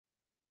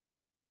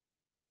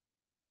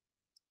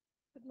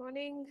Good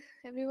morning,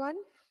 everyone.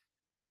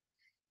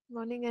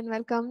 Morning and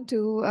welcome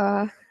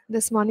to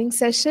this morning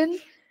session.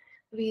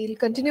 We'll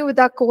continue with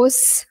our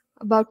course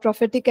about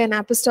prophetic and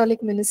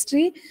apostolic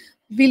ministry.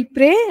 We'll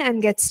pray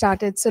and get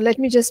started. So let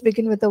me just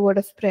begin with a word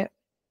of prayer.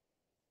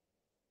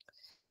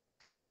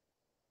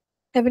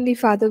 Heavenly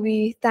Father,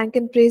 we thank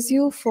and praise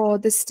you for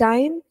this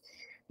time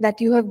that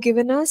you have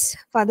given us.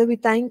 Father, we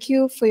thank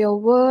you for your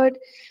word.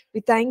 We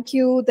thank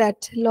you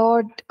that,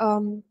 Lord,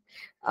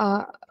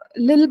 uh,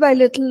 little by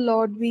little,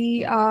 Lord,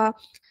 we are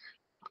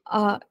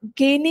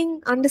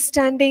gaining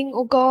understanding,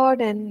 oh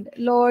God, and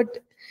Lord,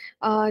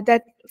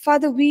 that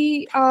Father,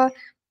 we are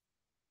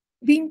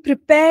being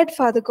prepared,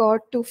 Father God,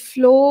 to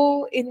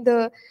flow in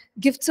the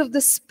gifts of the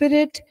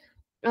Spirit,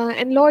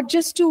 and Lord,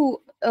 just to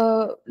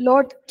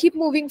Lord, keep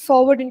moving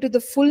forward into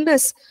the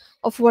fullness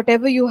of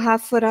whatever you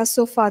have for us,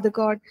 oh Father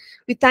God.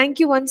 We thank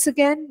you once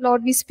again,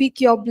 Lord. We speak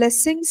your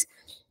blessings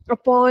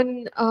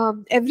upon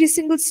every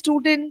single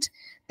student,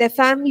 their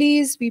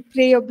families. We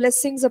pray your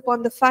blessings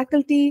upon the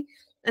faculty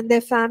and their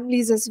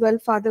families as well,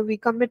 Father. We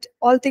commit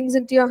all things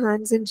into your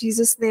hands. In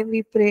Jesus' name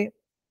we pray.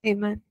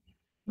 Amen.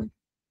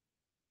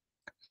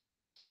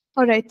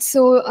 All right,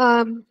 so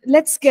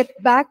let's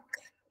get back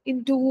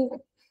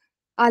into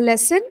our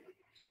lesson.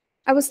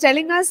 I was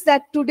telling us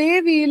that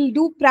today we'll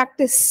do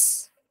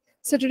practice.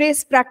 So today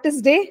is practice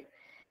day.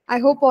 I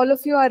hope all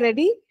of you are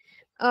ready.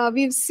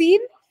 We've seen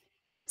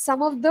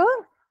some of the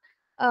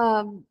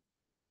um,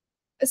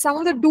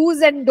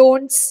 do's and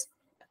don'ts,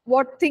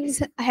 what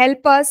things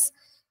help us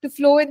to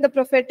flow in the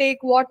prophetic,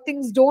 what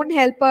things don't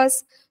help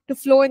us to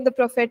flow in the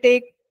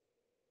prophetic.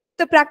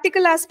 The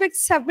practical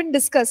aspects have been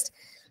discussed.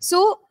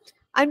 So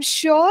I'm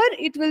sure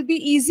it will be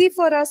easy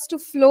for us to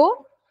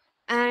flow.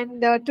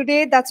 And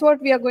today that's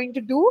what we are going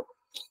to do.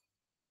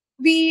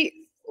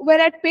 We were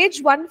at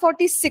page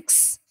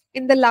 146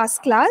 in the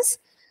last class.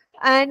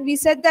 And we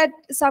said that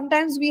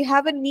sometimes we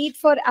have a need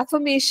for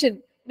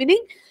affirmation,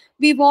 meaning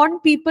we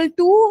want people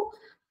to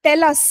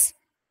tell us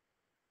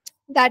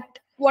that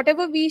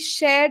whatever we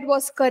shared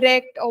was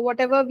correct or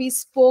whatever we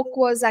spoke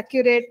was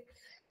accurate.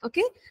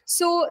 Okay,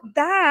 so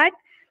that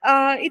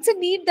it's a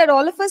need that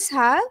all of us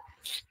have,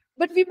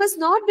 but we must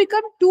not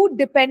become too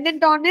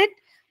dependent on it,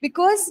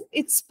 because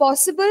it's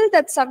possible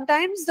that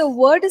sometimes the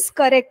word is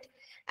correct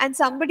and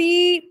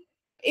somebody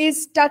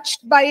is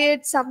touched by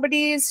it,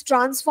 somebody is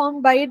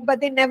transformed by it, but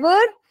they never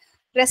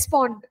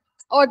respond,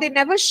 or they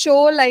never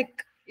show,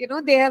 like,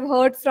 they have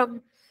heard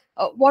from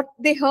what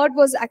they heard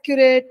was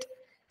accurate.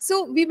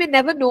 So we may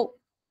never know.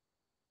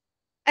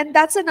 And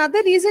that's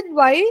another reason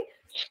why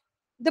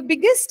the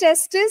biggest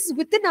test is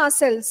within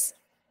ourselves.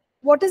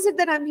 What is it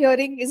that I'm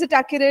hearing? Is it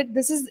accurate?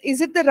 Is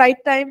it the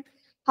right time?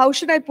 How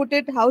should I put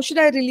it? How should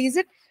I release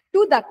it?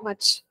 Do that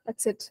much.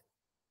 That's it.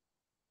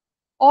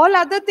 All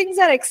other things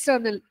are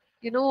external.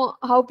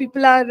 How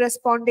people are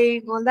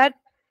responding, all that.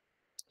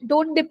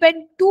 Don't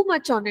depend too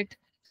much on it.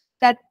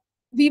 That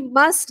we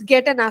must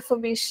get an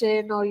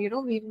affirmation, or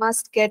we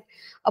must get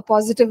a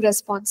positive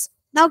response.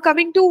 Now,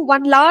 coming to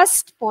one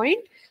last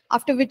point,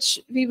 after which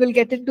we will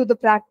get into the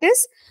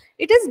practice,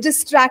 it is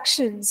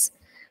distractions.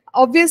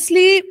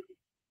 Obviously,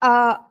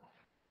 there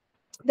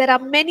are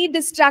many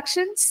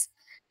distractions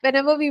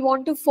whenever we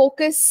want to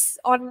focus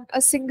on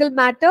a single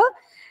matter.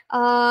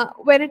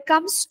 When it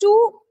comes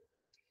to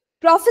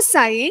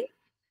prophesying,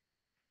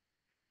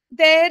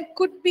 there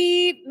could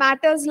be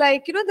matters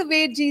like, the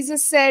way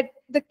Jesus said,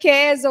 the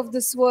cares of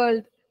this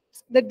world,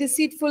 the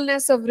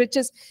deceitfulness of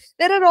riches.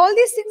 There are all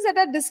these things that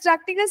are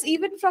distracting us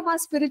even from our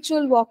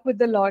spiritual walk with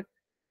the Lord,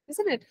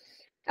 isn't it?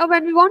 Now,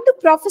 when we want to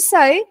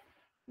prophesy,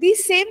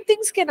 these same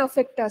things can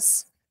affect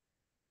us.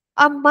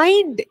 Our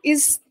mind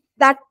is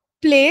that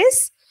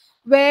place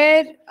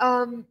where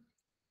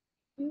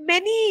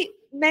many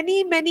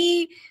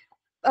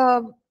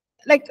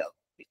like,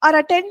 our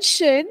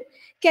attention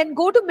can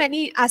go to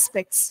many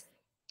aspects,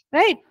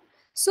 right?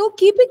 So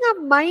keeping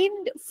our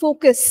mind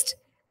focused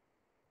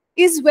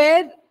is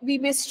where we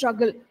may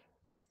struggle.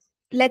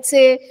 Let's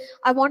say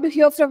I want to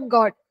hear from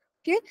God,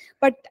 okay,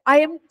 but I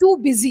am too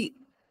busy.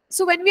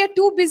 So when we are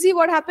too busy,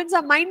 what happens?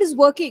 Our mind is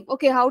working.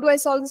 Okay, how do I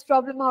solve this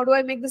problem? How do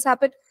I make this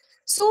happen?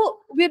 So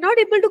we're not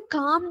able to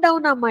calm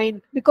down our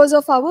mind because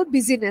of our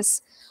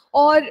busyness.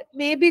 Or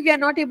maybe we are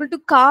not able to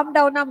calm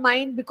down our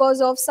mind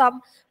because of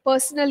some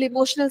personal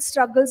emotional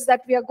struggles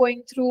that we are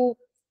going through,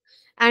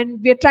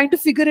 and we're trying to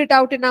figure it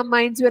out in our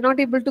minds. We're not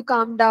able to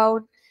calm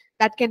down.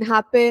 That can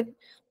happen.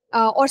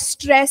 Or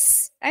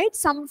stress, right?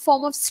 Some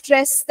form of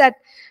stress that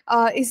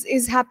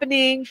is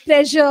happening,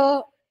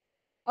 pressure,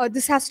 or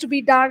this has to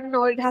be done,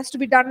 or it has to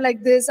be done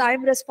like this,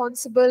 I'm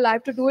responsible, I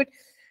have to do it.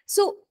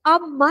 So our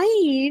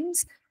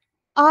minds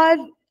are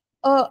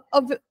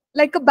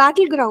like a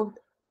battleground,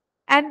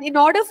 and in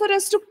order for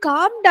us to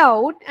calm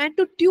down and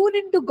to tune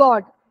into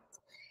God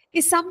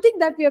is something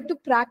that we have to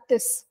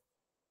practice.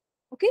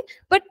 Okay,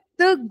 but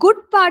the good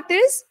part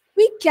is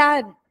we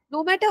can,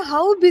 no matter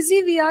how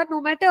busy we are,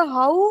 no matter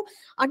how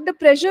under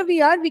pressure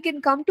we are, we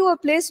can come to a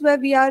place where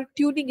we are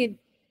tuning in,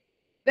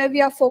 where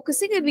we are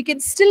focusing, and we can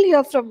still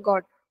hear from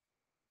God.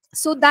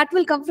 So that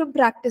will come from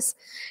practice.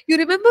 You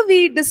remember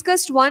we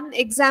discussed one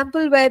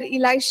example where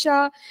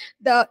Elisha,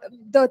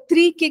 the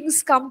three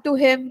kings come to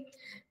him,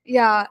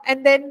 yeah,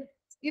 and then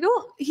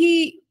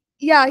he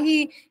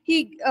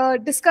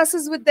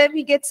discusses with them,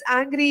 he gets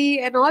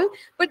angry and all,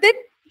 but then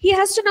he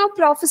has to now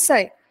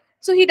prophesy.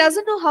 So he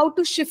doesn't know how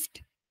to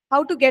shift,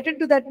 how to get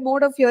into that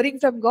mode of hearing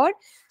from God.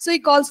 So he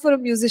calls for a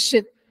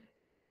musician.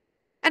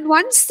 And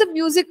once the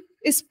music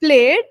is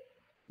played,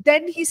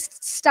 then he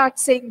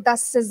starts saying,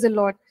 "Thus says the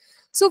Lord."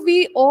 So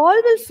we all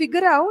will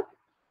figure out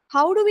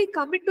how do we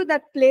come into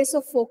that place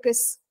of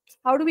focus?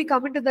 How do we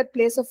come into that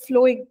place of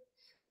flowing,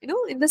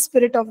 in the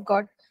Spirit of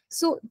God?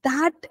 So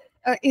that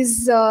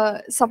is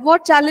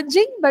somewhat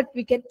challenging, but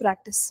we can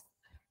practice.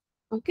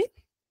 Okay.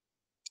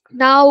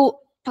 Now,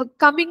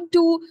 coming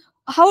to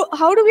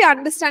how do we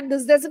understand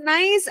this? There's a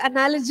nice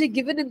analogy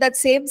given in that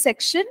same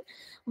section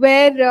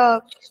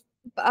where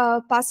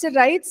Pastor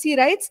writes, he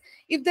writes,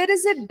 if there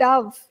is a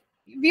dove,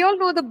 we all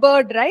know the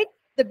bird, right?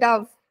 The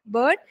dove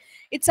bird.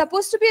 It's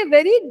supposed to be a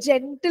very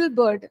gentle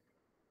bird.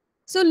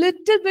 So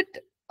little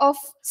bit of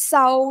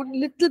sound,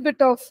 little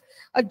bit of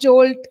a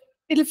jolt,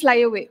 it'll fly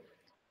away.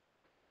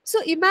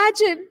 So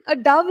imagine a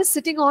dove is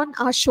sitting on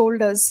our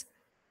shoulders.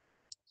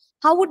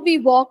 How would we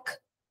walk?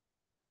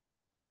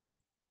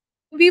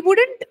 We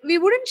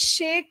wouldn't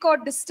shake or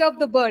disturb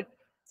the bird.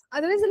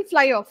 Otherwise it'll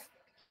fly off.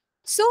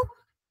 So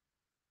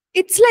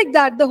it's like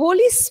that. The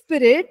Holy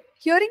Spirit,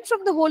 hearing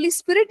from the Holy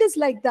Spirit is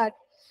like that,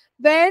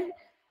 where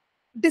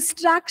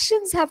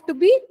distractions have to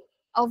be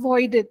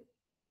avoided.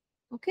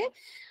 Okay.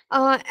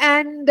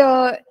 And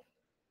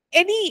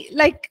any,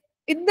 like,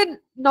 in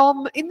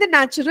the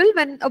natural,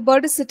 when a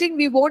bird is sitting,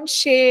 we won't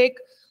shake,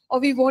 or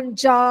we won't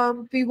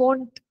jump, we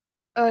won't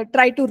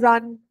try to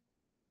run,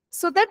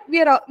 so that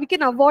we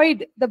can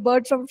avoid the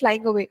bird from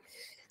flying away.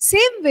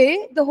 Same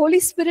way, the Holy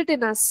Spirit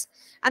in us,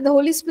 and the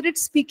Holy Spirit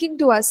speaking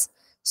to us.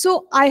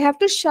 So I have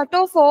to shut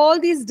off all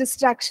these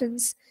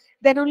distractions,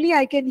 then only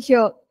I can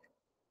hear,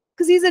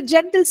 because he's a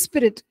gentle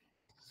spirit,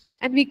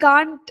 and we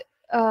can't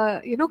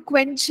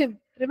quench him.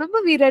 Remember,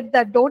 we read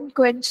that, don't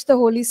quench the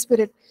Holy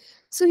Spirit.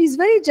 So he's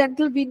very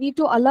gentle. We need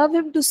to allow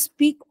him to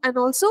speak, and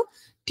also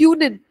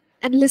tune in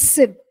and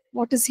listen.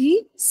 What is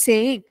he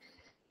saying?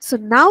 So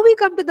now we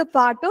come to the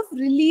part of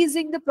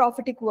releasing the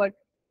prophetic word,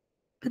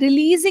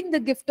 releasing the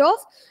gift of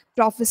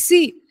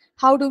prophecy.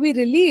 How do we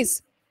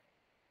release?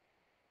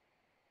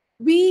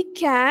 We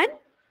can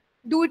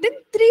do it in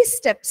 3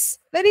 steps.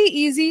 Very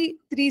easy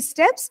 3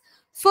 steps.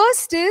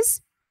 First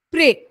is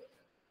pray.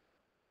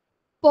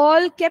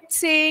 Paul kept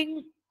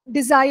saying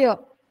desire,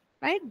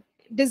 right?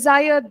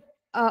 Desire,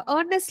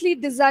 earnestly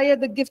desire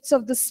the gifts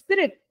of the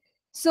Spirit.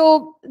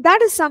 So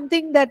that is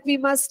something that we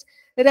must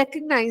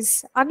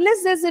recognize.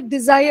 Unless there's a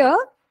desire,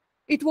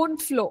 it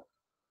won't flow.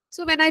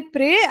 So when I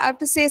pray, I have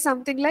to say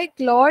something like,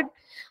 Lord,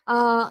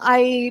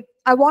 I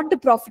want a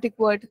prophetic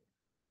word.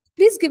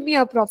 Please give me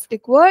a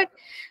prophetic word.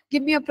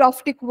 Give me a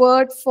prophetic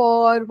word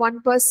for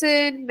one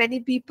person, many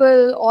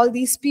people, all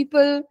these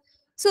people.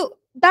 So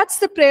that's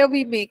the prayer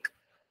we make.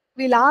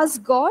 We'll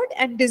ask God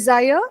and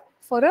desire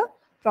for a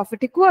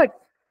prophetic word.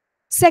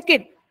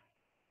 Second,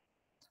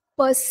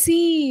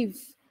 perceive.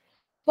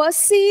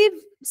 Perceive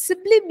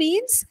simply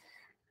means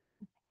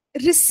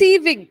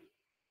receiving.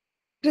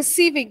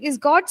 Receiving. Is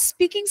God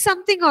speaking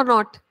something or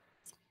not?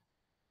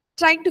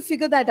 Trying to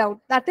figure that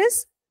out. That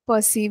is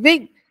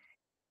perceiving.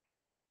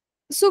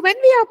 So when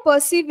we are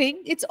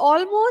perceiving, it's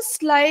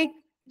almost like,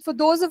 for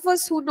those of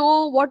us who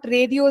know what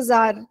radios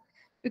are,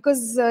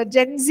 because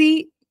Gen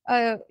Z,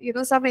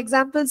 some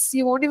examples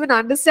you won't even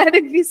understand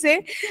if we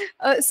say.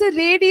 So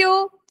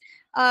radio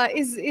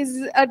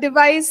is a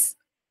device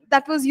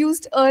that was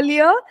used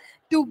earlier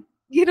to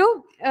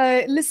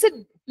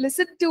listen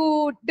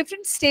to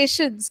different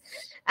stations,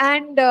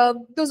 and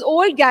those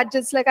old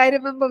gadgets. Like, I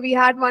remember we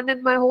had one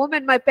in my home,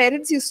 and my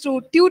parents used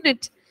to tune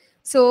it.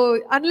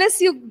 So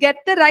unless you get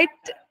the right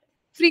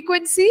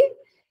frequency,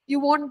 you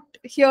won't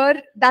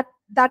hear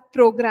that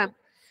program.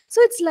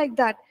 So it's like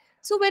that.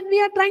 So when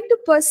we are trying to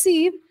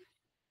perceive,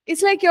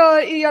 it's like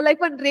you're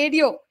like on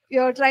radio.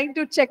 You're trying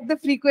to check the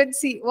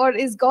frequency, or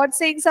is God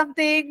saying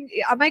something?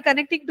 Am I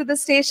connecting to the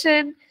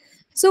station?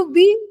 So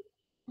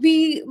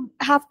we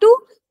have to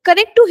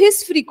connect to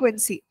his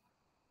frequency.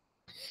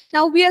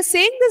 Now we are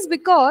saying this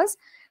because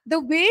the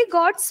way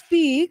God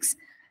speaks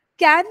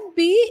can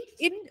be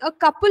in a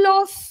couple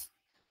of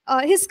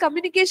his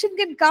communication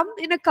can come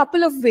in a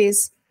couple of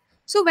ways.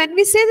 So when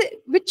we say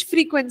which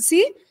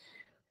frequency,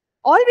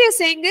 all we are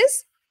saying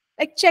is,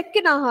 like, check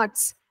in our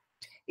hearts.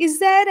 Is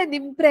there an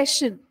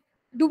impression?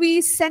 Do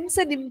we sense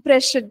an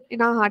impression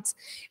in our hearts?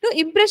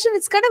 Impression,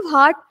 it's kind of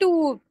hard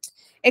to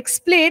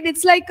explain.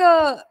 It's like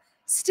a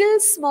still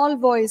small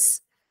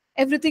voice.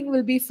 Everything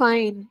will be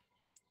fine.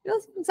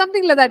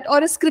 Something like that.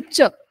 Or a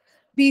scripture.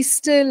 Be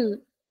still.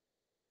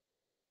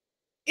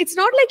 It's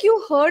not like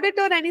you heard it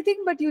or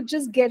anything, but you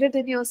just get it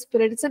in your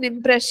spirit. It's an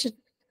impression.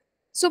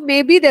 So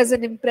maybe there's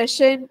an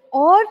impression,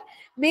 or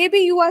maybe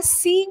you are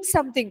seeing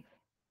something.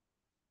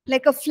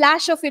 like a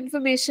flash of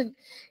information.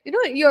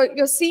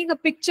 You're seeing a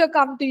picture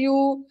come to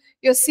you,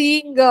 you're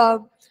seeing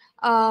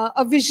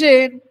a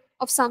vision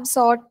of some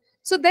sort.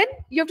 So then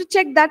you have to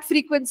check that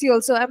frequency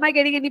also. Am I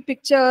getting any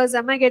pictures?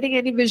 Am I getting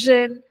any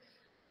vision?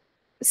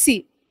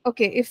 See,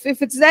 okay, if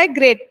it's there,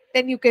 great,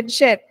 then you can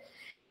share.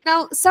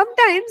 Now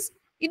sometimes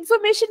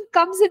information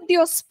comes into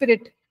your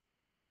spirit.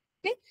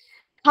 Okay,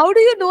 how do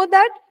you know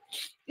that?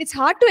 It's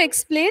hard to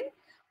explain,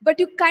 but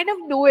you kind of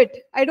know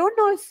it. I don't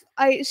know if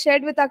I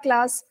shared with our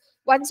class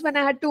once when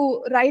I had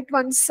to write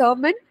one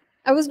sermon.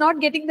 I was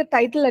not getting the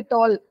title at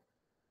all.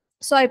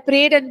 So I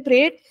prayed and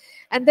prayed.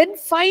 And then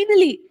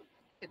finally,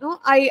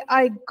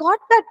 I got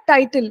that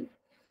title.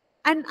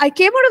 And I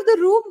came out of the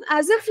room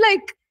as if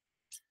like,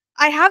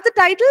 I have the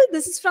title,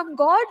 this is from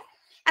God.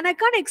 And I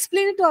can't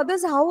explain it to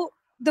others how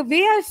the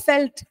way I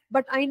felt.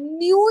 But I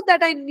knew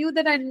that I knew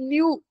that I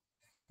knew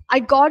I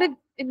got it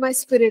in my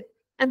spirit.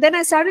 And then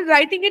I started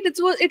writing it.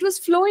 It was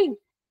flowing.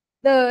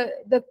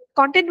 The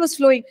content was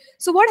flowing.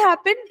 So what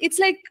happened? It's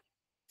like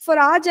for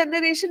our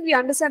generation, we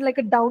understand like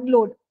a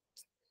download.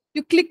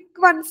 You click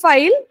one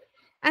file,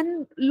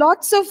 and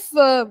lots of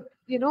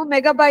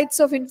megabytes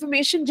of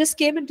information just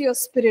came into your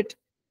spirit.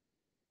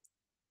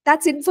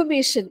 That's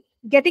information.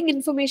 Getting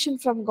information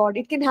from God.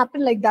 It can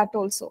happen like that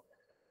also.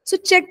 So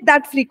check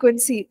that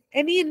frequency.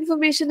 Any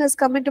information has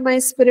come into my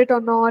spirit or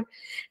not.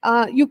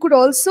 You could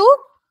also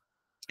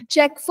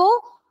check for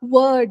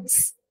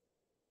words,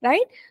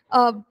 right?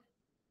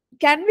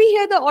 Can we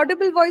hear the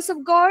audible voice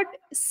of God?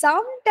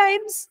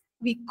 Sometimes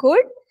we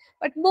could,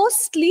 but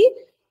mostly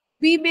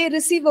we may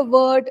receive a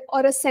word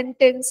or a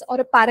sentence or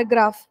a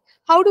paragraph.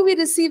 How do we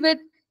receive it?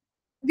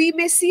 We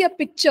may see a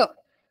picture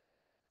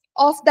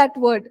of that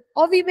word,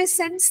 or we may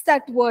sense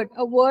that word,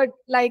 a word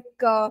like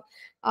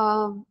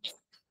um,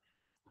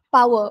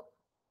 power.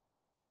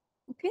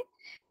 Okay,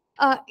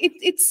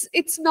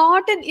 it's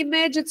not an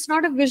image, it's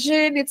not a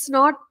vision, it's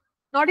not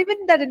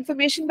even that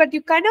information, but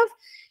you kind of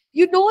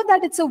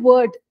that it's a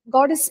word.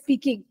 God is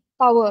speaking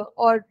power,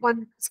 or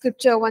one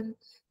scripture, one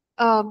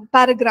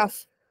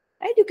paragraph,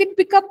 right? You can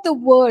pick up the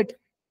word.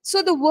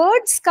 So the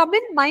words come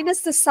in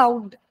minus the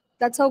sound.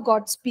 That's how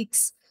God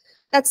speaks.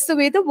 That's the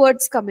way the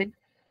words come in.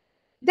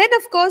 Then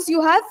of course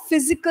you have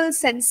physical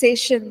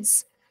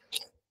sensations.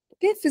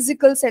 Okay,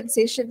 physical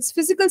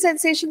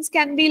sensations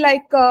can be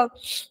like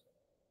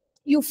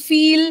you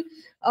feel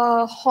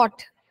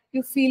hot,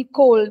 you feel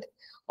cold,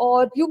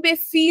 or you may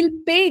feel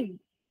pain.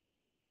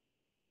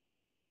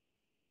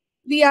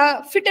 We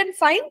are fit and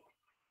fine.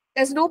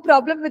 There's no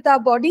problem with our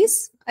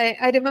bodies.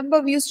 I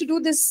remember we used to do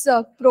this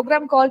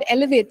program called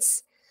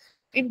Elevates.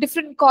 In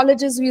different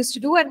colleges we used to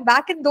do, and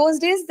back in those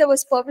days there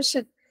was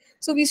permission.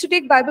 So we used to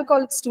take Bible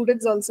college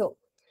students also.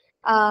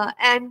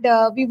 And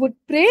we would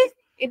pray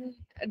in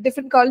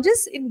different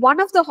colleges. In one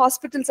of the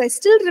hospitals, I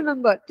still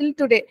remember till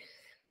today,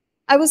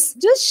 I was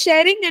just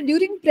sharing, and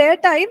during prayer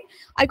time,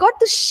 I got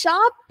this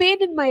sharp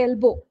pain in my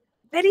elbow,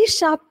 very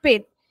sharp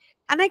pain.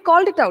 And I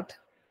called it out.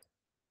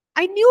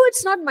 I knew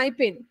it's not my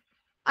pain.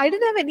 I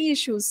didn't have any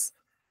issues.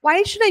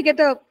 Why should I get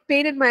a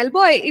pain in my elbow?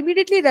 I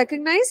immediately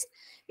recognized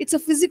it's a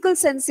physical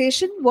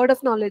sensation, word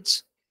of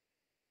knowledge.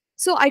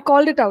 So I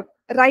called it out.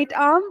 Right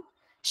arm,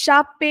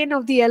 sharp pain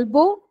of the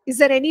elbow. Is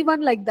there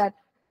anyone like that?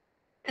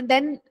 And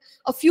then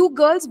a few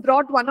girls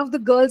brought one of the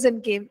girls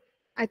and came.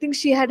 I think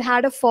she had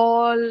had a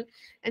fall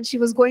and she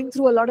was going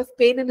through a lot of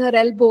pain in her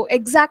elbow,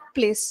 exact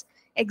place,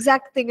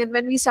 exact thing. And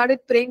when we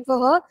started praying for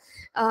her,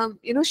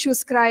 she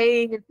was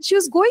crying and she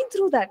was going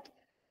through that.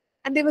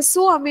 And they were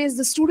so amazed.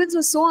 The students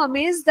were so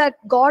amazed that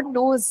God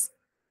knows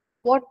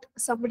what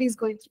somebody is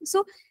going through.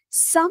 So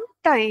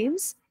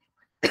sometimes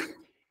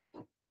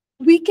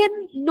we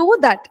can know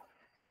that.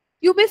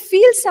 You may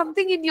feel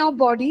something in your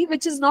body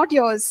which is not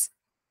yours,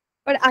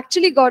 but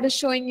actually God is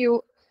showing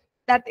you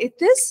that it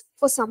is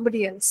for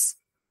somebody else.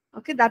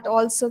 Okay, that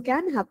also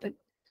can happen.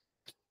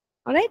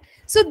 All right.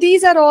 So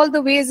these are all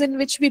the ways in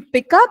which we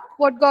pick up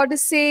what God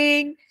is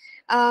saying.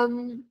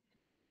 And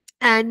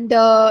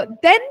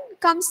then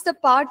comes the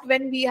part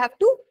when we have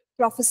to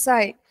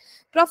prophesy.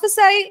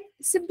 Prophesy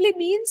simply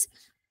means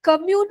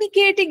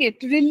communicating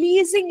it,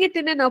 releasing it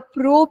in an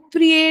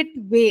appropriate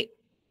way.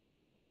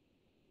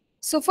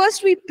 So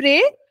first we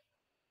pray,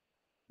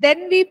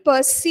 then we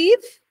perceive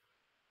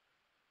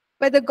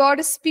whether God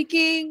is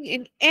speaking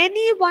in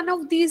any one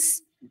of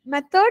these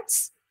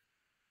methods.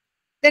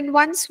 Then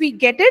once we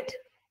get it,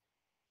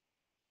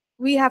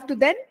 we have to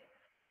then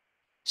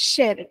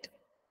share it.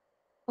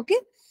 Okay?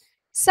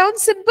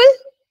 Sounds simple?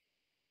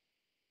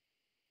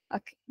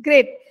 Okay,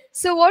 great.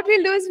 So what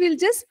we'll do is we'll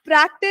just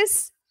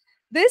practice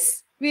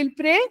this. We'll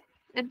pray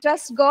and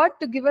trust God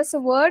to give us a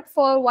word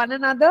for one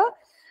another.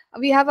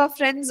 We have our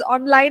friends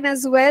online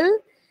as well.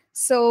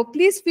 So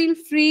please feel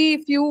free.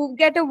 If you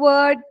get a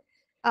word,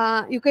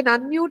 you can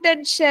unmute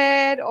and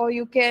share, or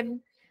you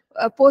can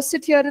post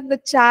it here in the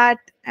chat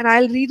and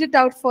I'll read it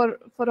out for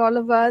all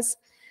of us.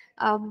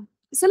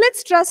 So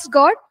let's trust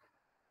God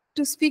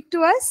to speak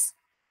to us.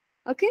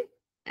 Okay?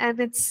 And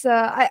it's,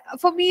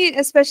 for me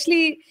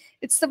especially,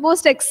 it's the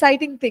most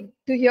exciting thing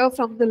to hear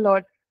from the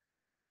Lord.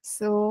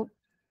 So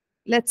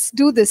Let's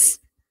do this.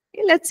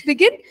 Okay, let's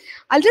begin.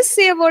 I'll just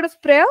say a word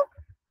of prayer,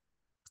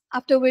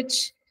 after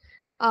which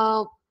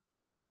uh,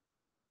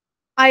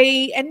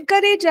 I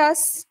encourage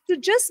us to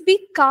just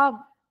be calm.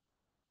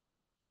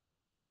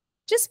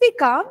 Just be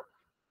calm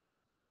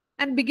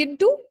and begin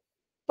to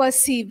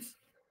perceive.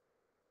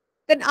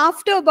 Then,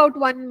 after about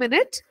 1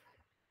 minute,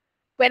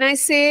 when I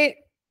say,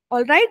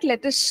 all right,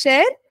 let us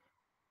share,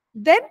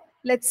 then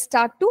let's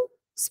start to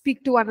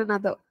speak to one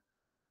another.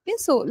 Okay,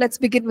 so let's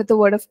begin with the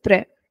word of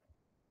prayer.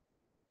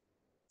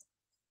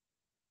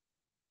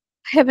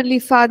 Heavenly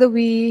Father,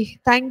 we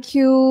thank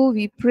you,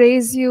 we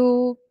praise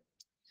you.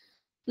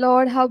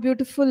 Lord, how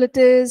beautiful it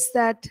is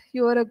that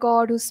you are a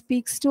God who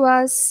speaks to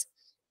us.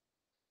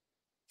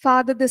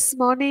 Father, this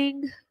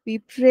morning we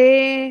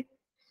pray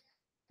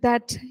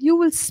that you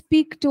will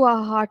speak to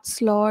our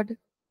hearts, Lord.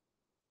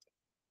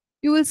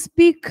 You will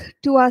speak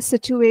to our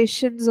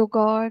situations, O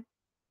God.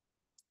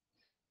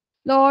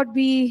 Lord,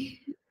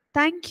 we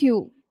thank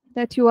you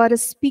that you are a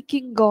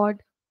speaking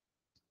God.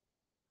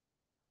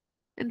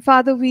 And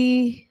Father,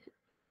 we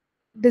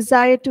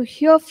desire to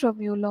hear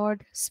from you,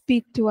 Lord.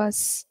 Speak to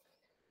us.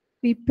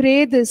 We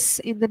pray this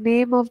in the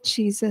name of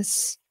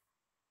Jesus.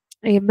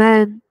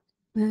 Amen.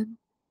 Amen.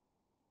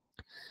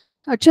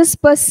 Now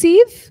just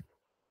perceive.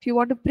 If you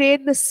want to pray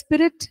in the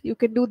Spirit, you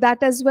can do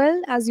that as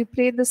well. As you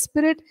pray in the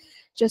Spirit,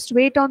 just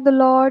wait on the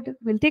Lord.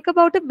 We'll take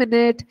about a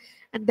minute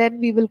and then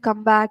we will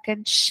come back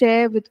and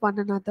share with one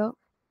another.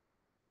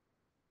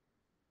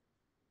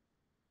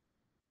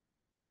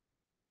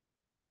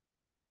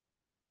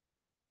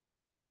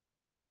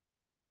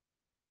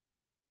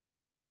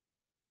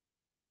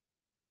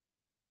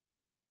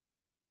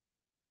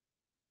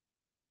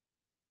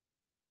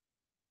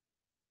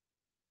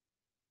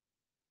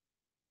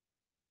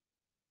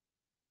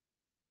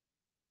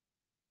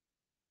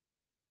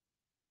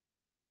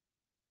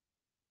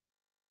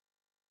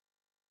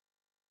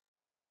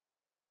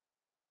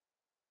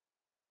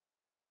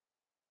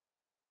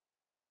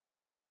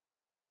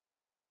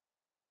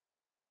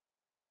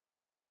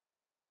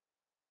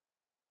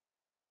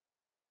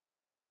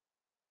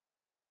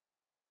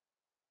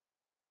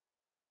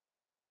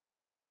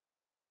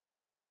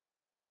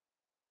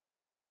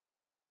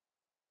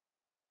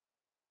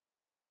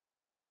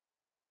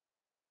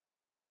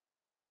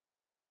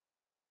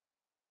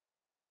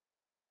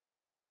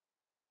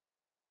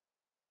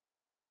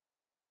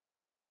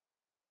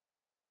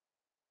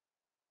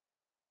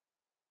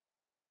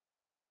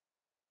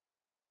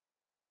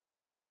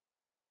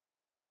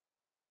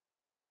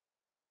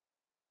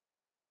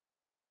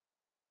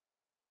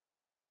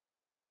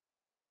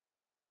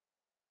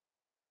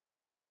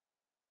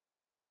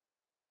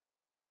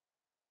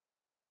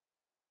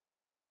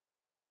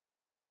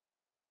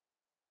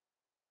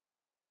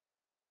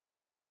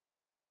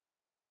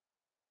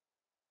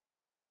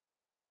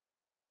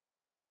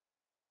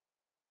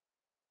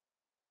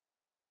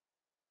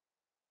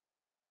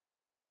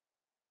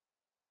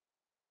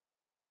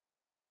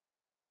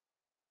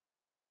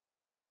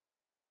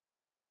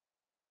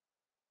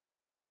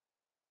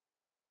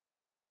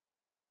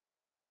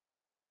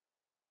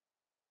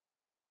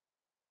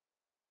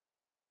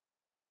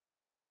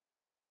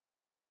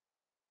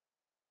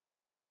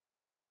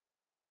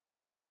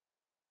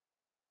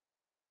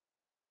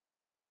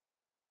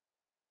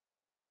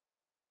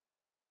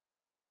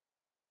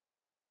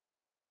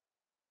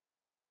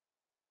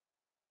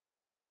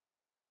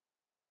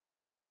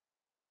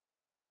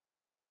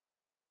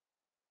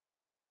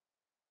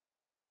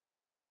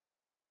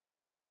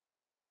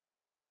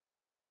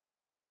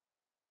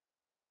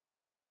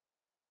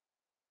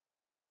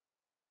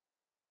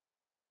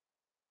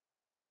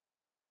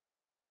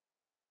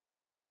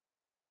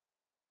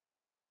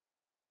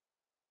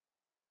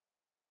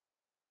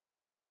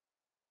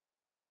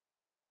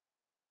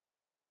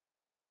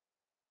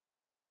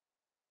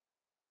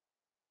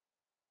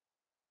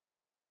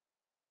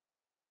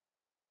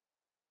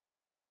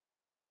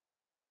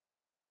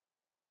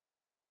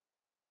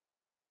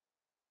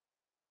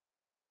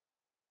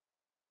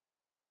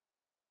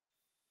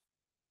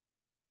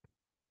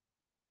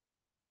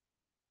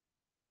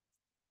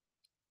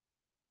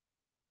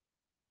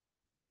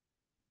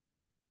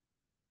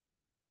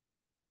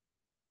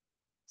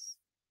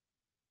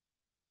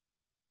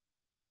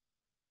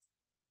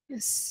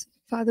 Yes,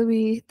 Father,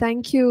 we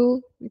thank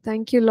you. We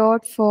thank you,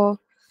 Lord, for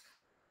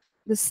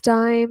this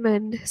time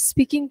and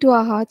speaking to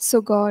our hearts,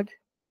 oh God.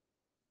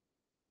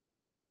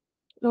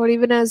 Lord,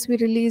 even as we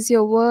release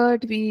your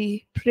word,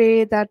 we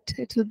pray that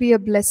it will be a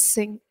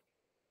blessing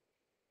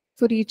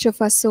for each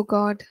of us, oh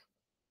God.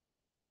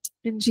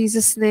 In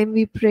Jesus' name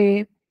we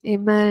pray.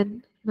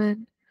 Amen.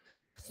 Amen.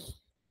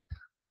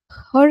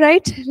 All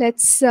right,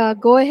 let's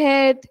go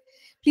ahead.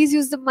 Please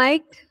use the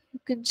mic.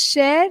 You can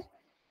share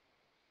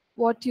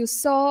what you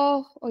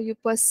saw or you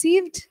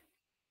perceived.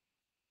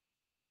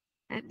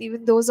 And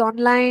even those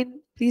online,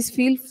 please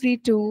feel free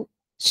to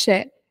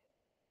share.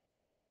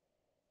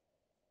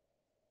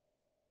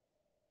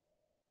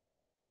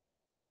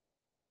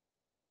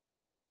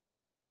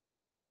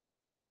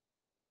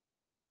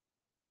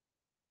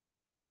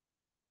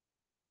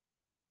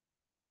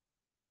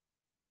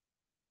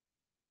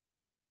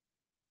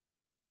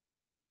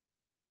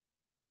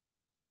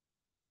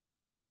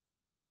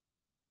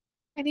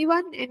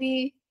 Anyone?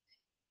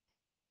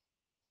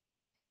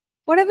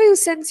 Whatever you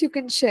sense, you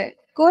can share.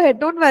 Go ahead.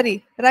 Don't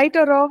worry. Right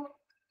or wrong,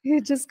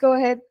 you just go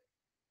ahead.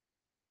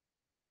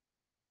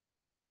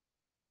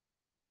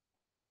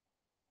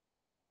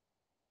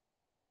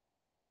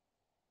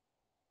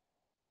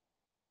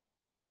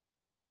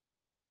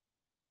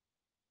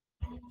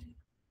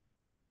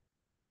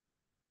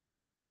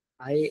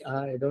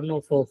 I don't know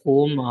for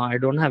whom. I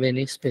don't have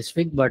any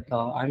specific, but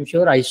I'm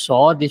sure I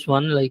saw this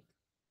one like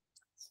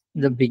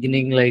in the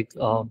beginning. Like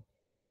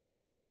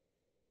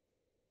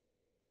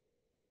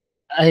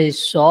I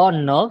saw a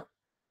nerve,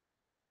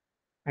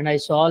 and I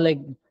saw like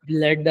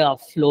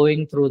blood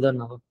flowing through the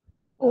nerve.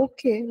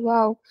 Okay,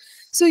 wow.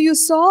 So you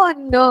saw a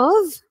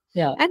nerve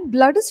Yeah. and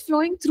blood is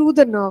flowing through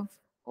the nerve.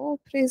 Oh,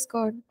 praise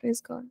God.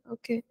 Praise God.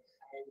 Okay.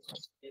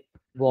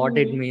 What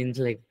it Hmm. means,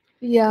 like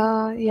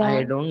Yeah, I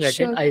yeah, don't get it.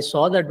 sure. I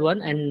saw that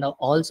one, and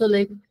also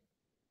like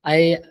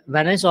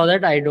when I saw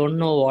that, I don't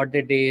know what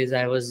it is.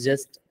 I was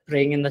just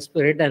praying in the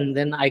spirit, and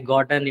then I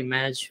got an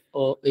image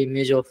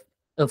of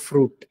a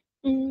fruit.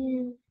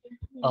 Mm.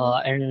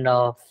 And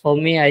for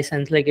me, I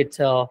sense like it's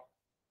a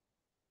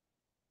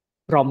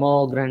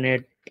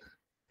pomegranate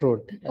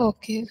fruit. Yeah.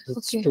 Okay,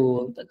 It's okay,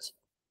 too. That's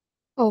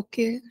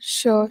okay,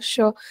 sure,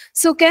 sure.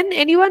 So can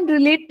anyone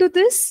relate to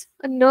this?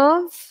 A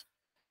nerve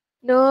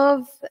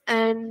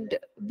and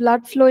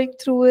blood flowing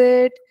through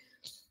it,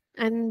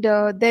 and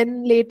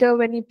then later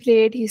when he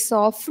prayed, he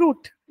saw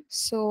fruit.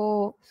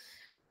 So,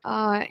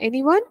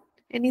 anyone,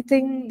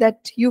 anything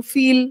that you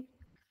feel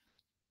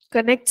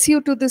connects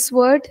you to this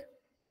word?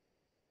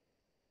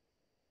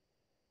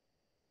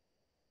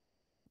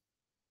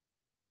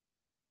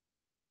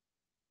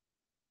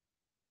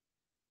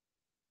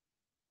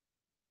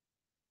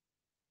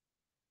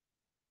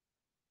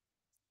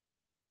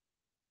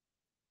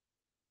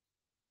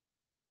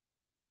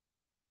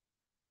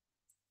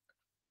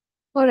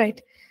 All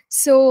right.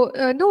 So,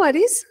 no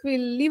worries.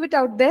 We'll leave it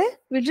out there.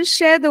 We'll just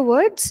share the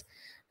words.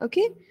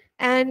 Okay.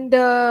 And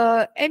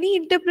any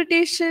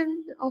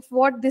interpretation of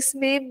what this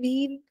may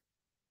mean?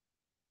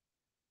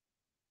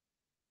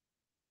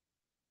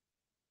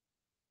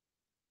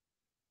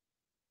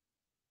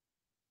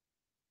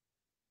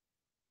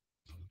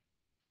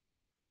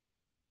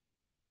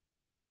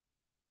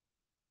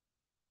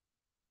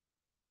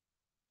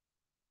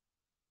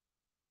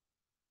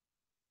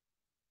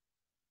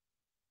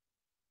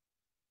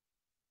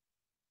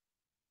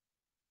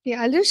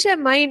 Yeah, I'll just share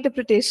my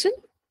interpretation.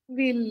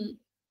 We'll,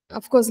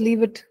 of course,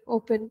 leave it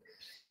open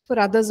for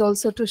others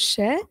also to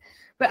share.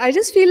 But I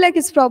just feel like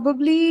it's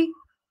probably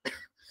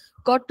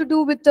got to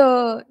do with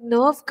a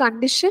nerve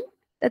condition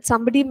that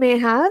somebody may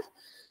have.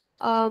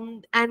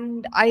 And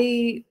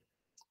I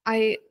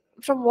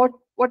from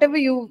whatever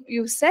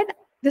you said,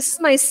 this is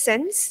my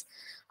sense.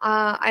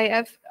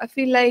 I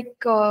feel like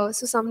so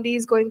somebody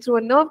is going through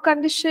a nerve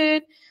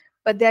condition,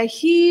 but they're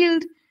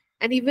healed,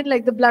 and even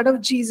like the blood of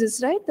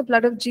Jesus, right? The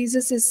blood of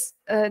Jesus is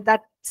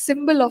that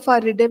symbol of our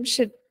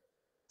redemption.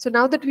 So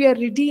now that we are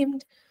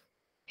redeemed,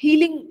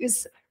 healing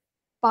is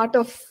part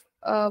of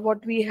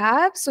what we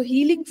have. So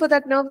healing for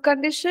that nerve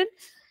condition,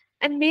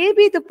 and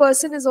maybe the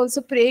person is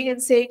also praying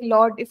and saying,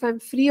 Lord, if I'm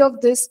free of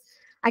this,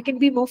 I can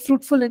be more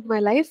fruitful in my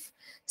life.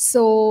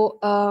 So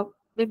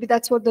maybe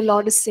that's what the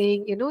Lord is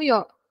saying.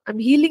 I'm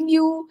healing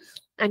you,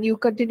 and you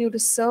continue to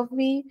serve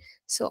me.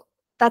 So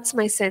that's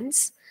my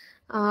sense.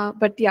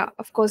 But yeah,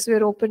 of course,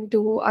 we're open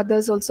to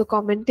others also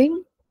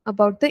commenting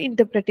about the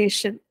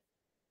interpretation.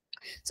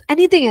 So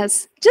anything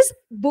else? Just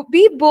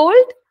be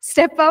bold,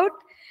 step out.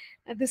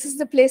 This is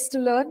the place to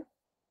learn.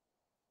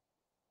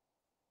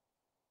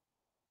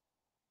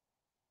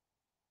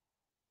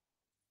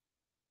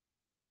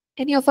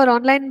 Any of our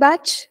online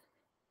batch?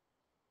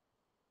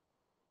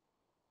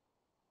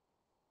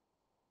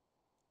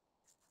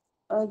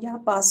 Yeah,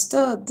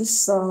 Pastor,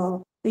 this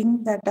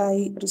thing that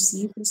I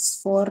received is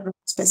for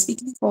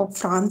specifically for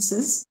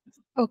Francis.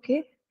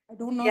 Okay. I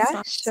don't know if Yeah,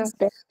 Francis sure. is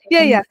there. I Yeah,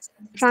 don't yeah.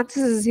 know.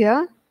 Francis is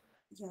here.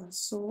 Yeah,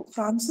 so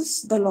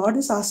Francis, the Lord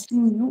is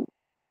asking you,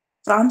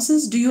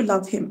 Francis, do you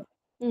love him?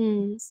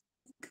 Mm.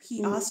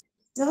 He Mm. asked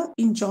Peter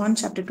in John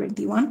chapter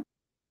 21,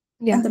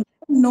 Yeah. and the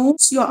Lord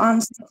knows your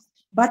answer,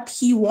 but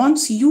he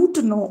wants you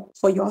to know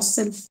for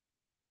yourself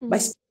by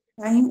Mm. spending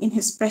time in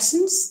his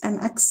presence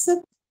and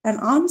accept and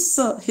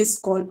answer his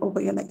call over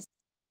your life.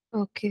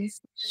 Okay. The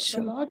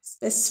Sure. Lord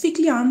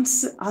specifically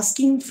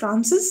asking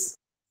Francis,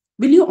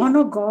 will you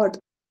honor God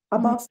Mm.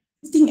 above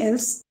anything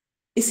else?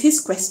 Is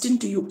his question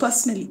to you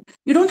personally.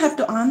 You don't have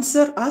to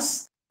answer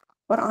us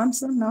or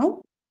answer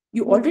now.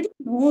 You Mm. already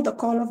know the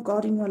call of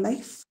God in your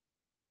life.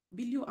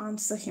 Will you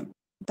answer him?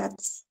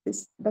 That's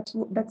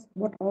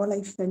what all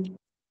I felt.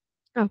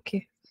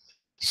 Okay.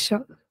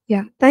 Sure.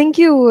 Yeah. Thank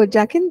you,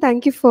 Jackin.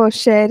 Thank you for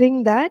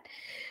sharing that.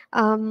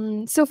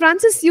 So,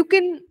 Francis, you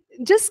can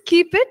just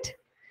keep it.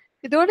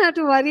 You don't have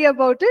to worry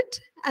about it.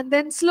 And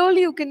then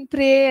slowly you can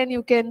pray and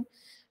you can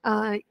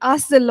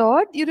ask the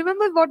Lord. You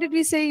remember what did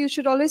we say? You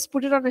should always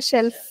put it on a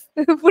shelf,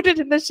 put it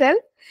in the shelf,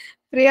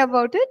 pray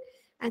about it,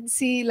 and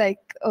see, like,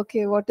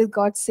 okay, what is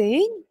God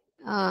saying?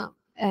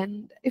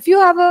 And if you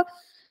have a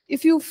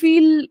if you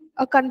feel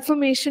a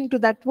confirmation to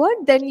that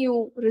word, then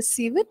you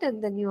receive it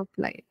and then you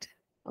apply it.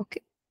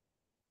 Okay.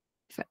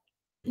 Fine.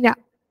 Yeah.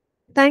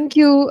 Thank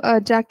you,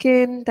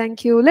 Jackin.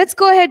 Thank you. Let's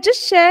go ahead.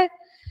 Just share.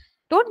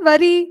 Don't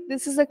worry.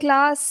 This is a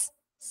class.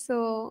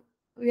 So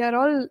we are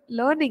all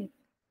learning.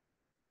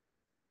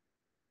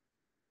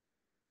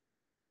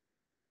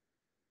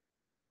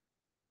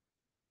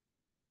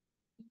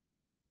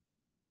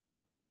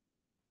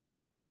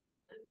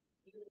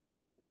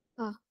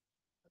 Ah.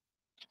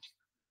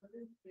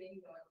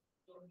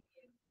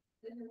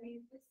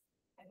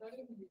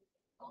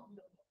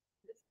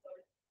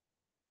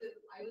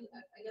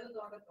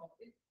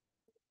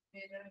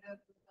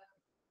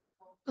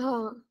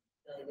 Ah.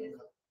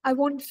 I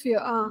won't fear.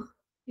 Ah.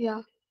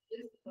 Yeah.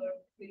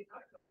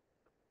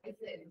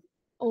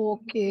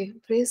 Okay.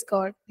 Praise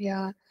God.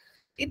 Yeah.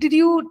 Did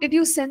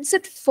you sense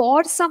it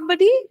for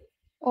somebody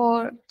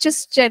or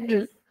just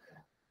general?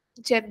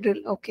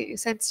 General. Okay. You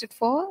sensed it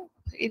for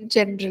in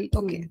general.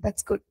 Okay.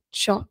 That's good.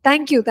 Sure.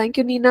 Thank you. Thank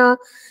you, Nina.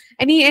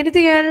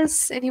 Anything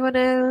else? Anyone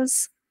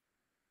else?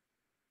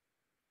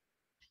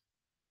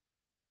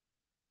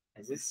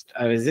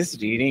 I was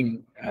just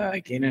reading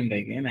again and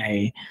again.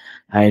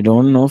 I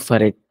don't know for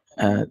it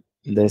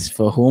this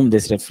for whom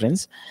this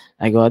reference.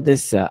 I got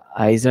this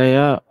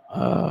Isaiah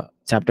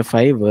chapter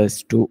 5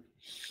 verse 2.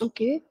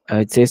 Okay.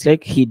 It says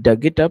like he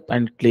dug it up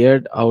and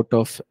cleared out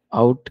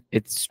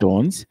its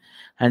stones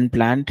and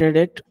planted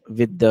it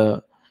with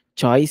the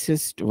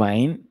choicest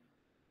vine.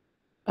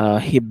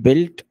 He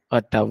built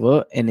a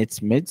tower in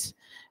its midst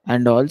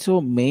and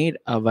also made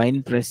a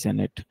winepress in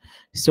it.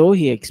 So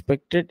he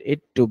expected it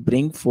to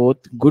bring forth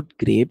good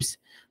grapes,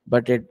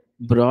 but it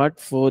brought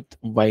forth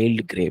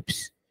wild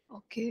grapes.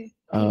 Okay.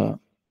 Uh,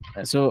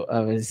 so I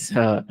was,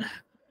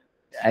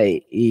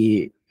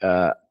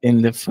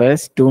 in the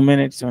first 2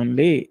 minutes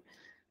only,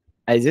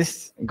 I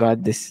just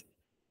got this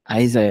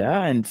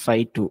Isaiah and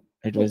 5:2.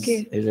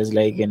 Okay. It was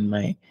like in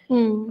my,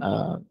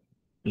 uh,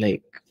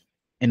 like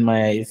in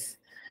my eyes.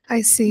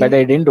 I see. But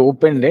I didn't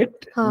open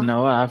it. Huh.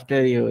 Now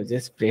after you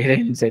just prayed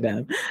and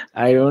said,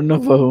 I don't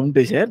know for whom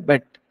to share,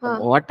 but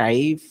what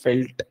I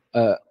felt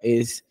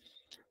is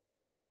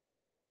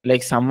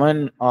like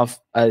someone of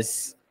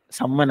us,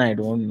 someone I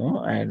don't know.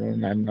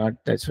 I'm not.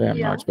 That's why I'm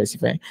Yeah. not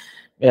specifying.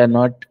 We are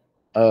not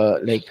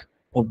like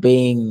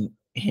obeying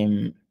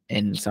him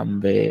in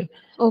some way.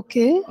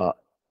 Okay.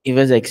 He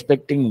was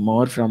expecting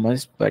more from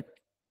us, but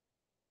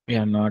we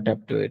are not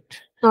up to it.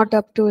 Not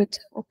up to it.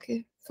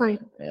 Okay.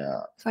 Fine.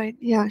 Yeah. Fine.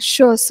 Yeah,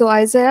 sure. So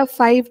Isaiah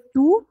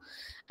 5:2,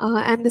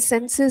 and the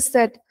sense is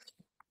that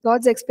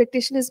God's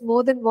expectation is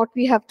more than what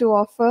we have to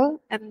offer,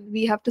 and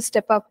we have to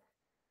step up.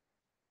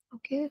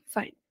 Okay,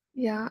 fine.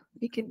 Yeah,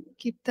 we can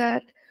keep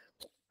that.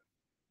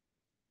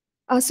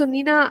 So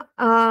Nina,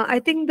 I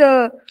think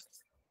the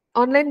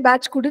online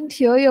batch couldn't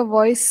hear your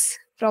voice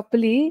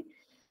properly.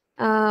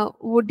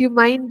 Would you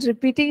mind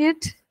repeating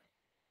it?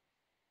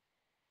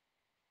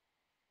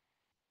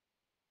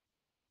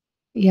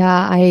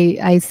 Yeah,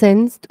 I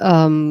sensed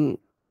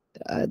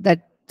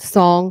that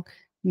song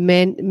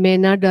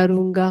Mena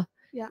Darunga.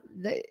 Yeah.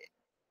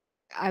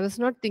 I was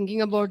not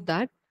thinking about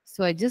that,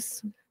 so I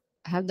just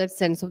have that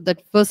sense of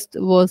that first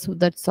verse of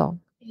that song.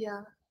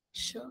 Yeah,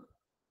 sure.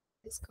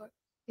 It's good.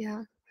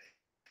 Yeah.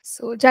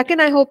 So,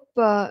 Jackin, I hope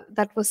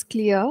that was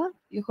clear.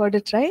 You heard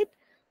it right.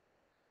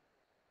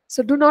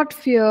 So, do not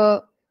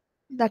fear.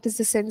 That is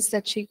the sense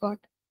that she got.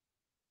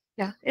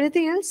 Yeah.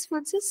 Anything else,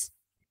 Francis?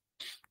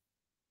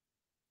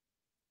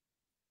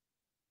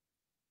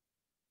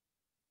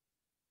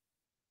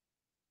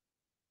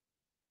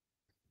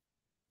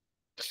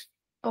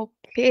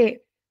 Okay.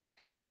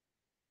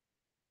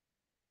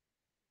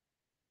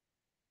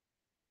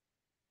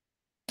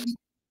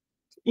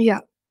 Yeah.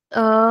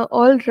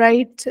 All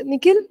right.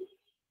 Nikhil?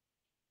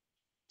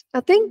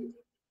 Nothing?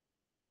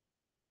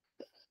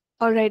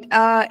 All right.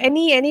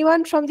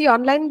 Anyone from the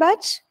online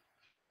batch?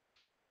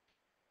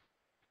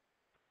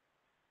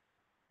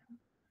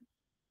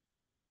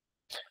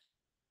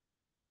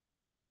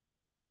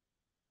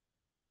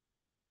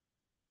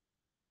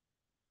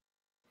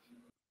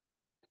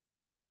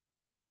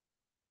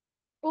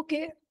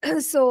 Okay.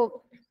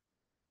 So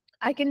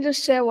I can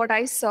just share what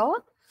I saw,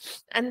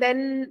 and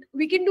then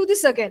we can do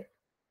this again.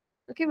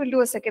 Okay, we'll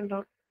do a second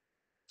round.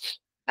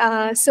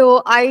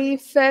 So I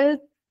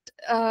felt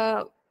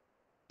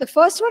the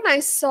first one I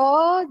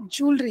saw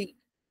jewelry.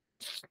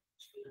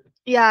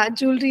 Yeah,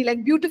 jewelry,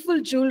 like beautiful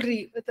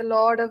jewelry with a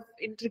lot of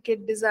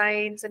intricate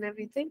designs and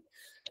everything.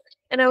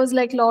 And I was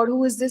like, Lord,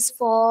 who is this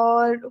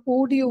for?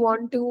 Who do you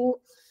want to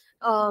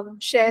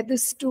share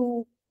this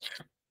to?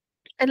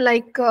 And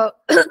like,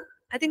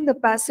 I think the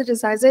passage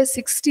is Isaiah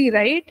 60,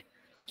 right?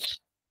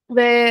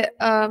 Where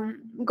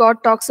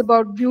God talks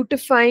about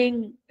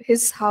beautifying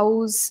his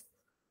house.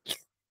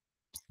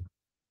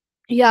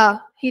 Yeah,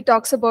 he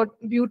talks about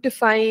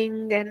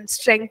beautifying and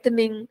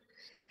strengthening.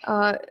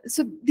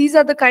 So these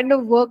are the kind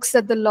of works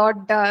that the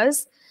Lord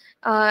does.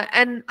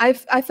 And I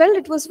felt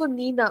it was for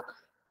Nina.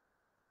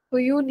 For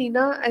you,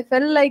 Nina, I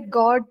felt like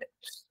God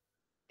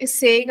is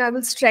saying, I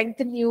will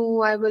strengthen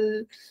you. I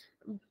will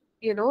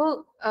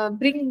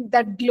bring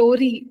that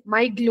glory,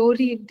 my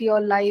glory, into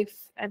your life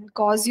and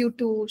cause you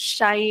to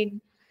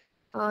shine.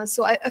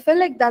 So I felt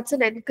like that's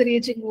an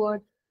encouraging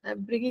word.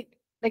 I'm bringing,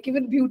 like,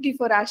 even beauty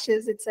for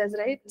ashes, it says,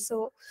 right?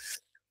 So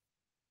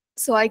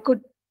I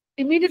could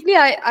immediately,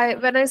 I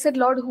when I said,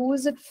 Lord, who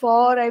is it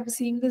for? I'm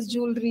seeing this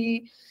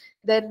jewelry.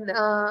 Then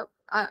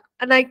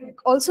and I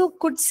also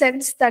could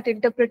sense that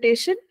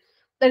interpretation,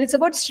 that it's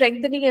about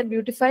strengthening and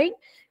beautifying.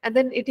 And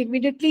then it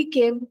immediately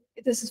came,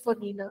 this is for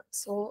Nina,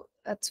 so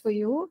that's for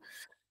you.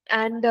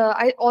 And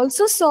I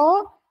also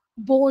saw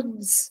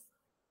bones.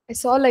 I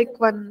saw like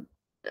one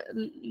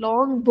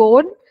long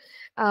bone,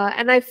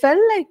 and I felt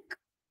like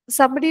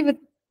somebody with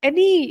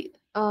any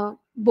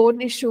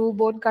bone issue,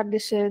 bone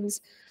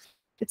conditions,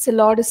 it's the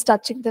Lord is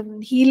touching them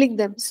and healing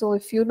them. So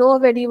if you know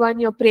of anyone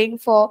you're praying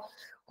for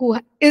who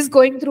is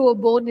going through a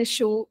bone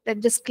issue,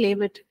 then just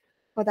claim it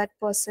for that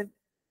person.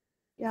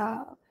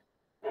 Yeah.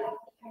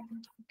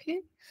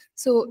 Okay.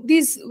 So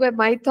these were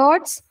my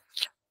thoughts.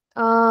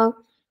 Uh,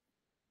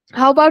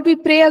 how about we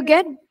pray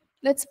again?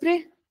 Let's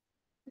pray.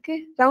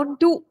 Okay. Round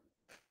 2.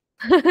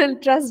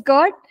 Trust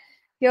God,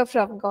 hear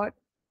from God.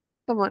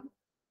 Come on.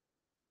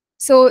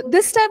 So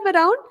this time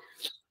around,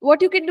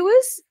 what you can do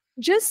is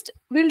just,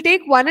 we'll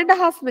take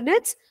 1.5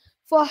 minutes.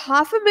 For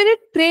half a minute,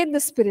 pray in the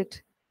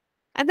spirit.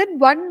 And then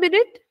 1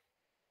 minute,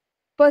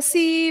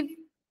 perceive.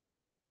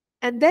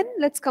 And then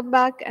let's come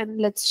back and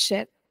let's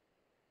share.